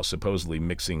suggest, while supposedly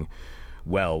mixing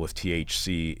well with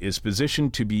THC, is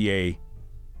positioned to be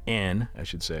MLM.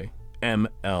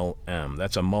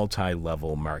 That's a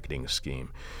multi-level marketing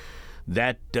scheme.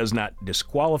 That does not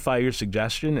disqualify your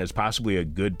suggestion as possibly a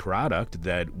good product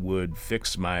that would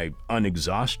fix my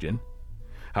unexhaustion.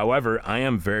 However, I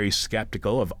am very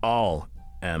skeptical of all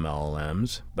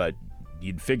MLMs, but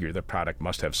you'd figure the product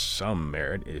must have some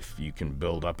merit if you can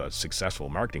build up a successful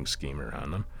marketing scheme around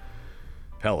them.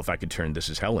 Hell, if I could turn This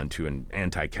Is Hell into an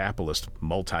anti-capitalist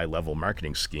multi-level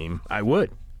marketing scheme, I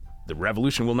would. The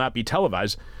revolution will not be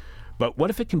televised, but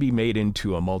what if it can be made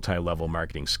into a multi-level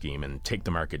marketing scheme and take the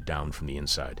market down from the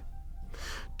inside?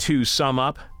 To sum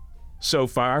up, so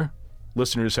far,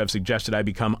 listeners have suggested I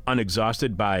become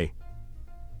unexhausted by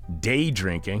day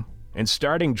drinking, and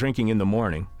starting drinking in the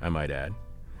morning, I might add,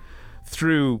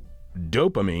 through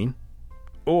dopamine,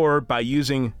 or by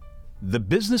using the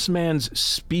businessman's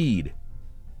speed,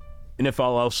 and if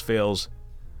all else fails,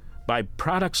 by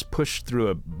products pushed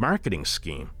through a marketing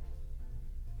scheme.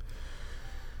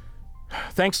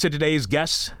 Thanks to today's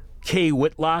guests, Kay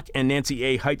Whitlock and Nancy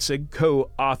A. Heitzig,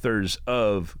 co-authors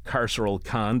of Carceral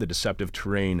Con, The Deceptive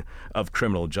Terrain of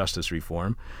Criminal Justice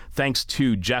Reform. Thanks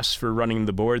to Jess for running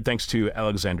the board. Thanks to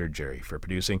Alexander Jerry for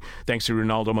producing. Thanks to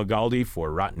Ronaldo Magaldi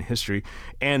for Rotten History.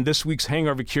 And this week's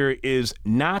hangover cure is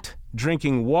not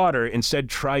drinking water. Instead,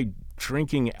 try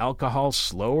drinking alcohol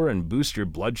slower and boost your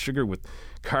blood sugar with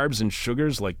carbs and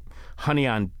sugars like honey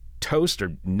on toast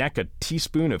or neck a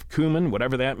teaspoon of cumin,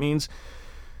 whatever that means.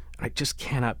 I just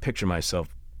cannot picture myself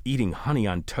eating honey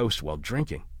on toast while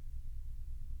drinking.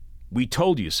 We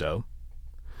told you so.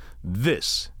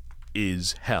 This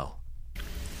is hell.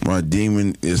 My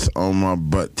demon is on my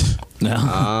butt.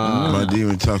 My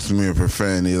demon talks to me in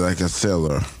profanity like a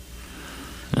sailor.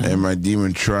 And my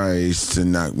demon tries to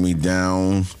knock me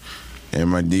down. And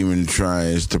my demon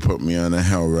tries to put me on a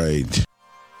hell ride.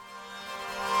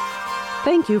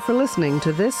 Thank you for listening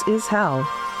to This Is Hell.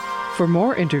 For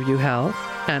more Interview Hell,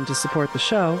 and to support the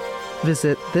show,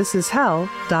 visit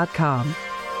thisishell.com.